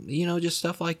 Just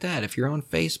stuff like that. If you're on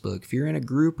Facebook, if you're in a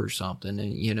group or something,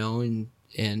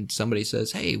 and somebody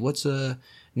says, hey, what's a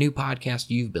new podcast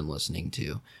you've been listening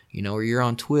to? Or you're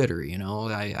on Twitter,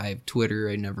 I have Twitter,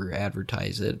 I never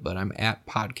advertise it, but I'm at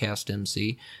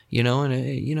podcastmc,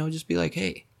 and just be like,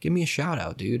 hey, give me a shout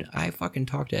out, dude. I fucking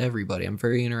talk to everybody. I'm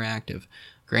very interactive.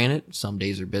 Granted, some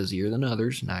days are busier than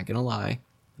others, not gonna lie,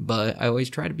 but I always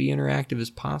try to be interactive as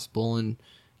possible, and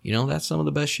that's some of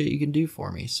the best shit you can do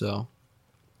for me. So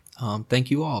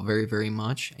thank you all very, very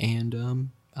much,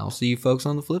 and I'll see you folks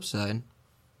on the flip side.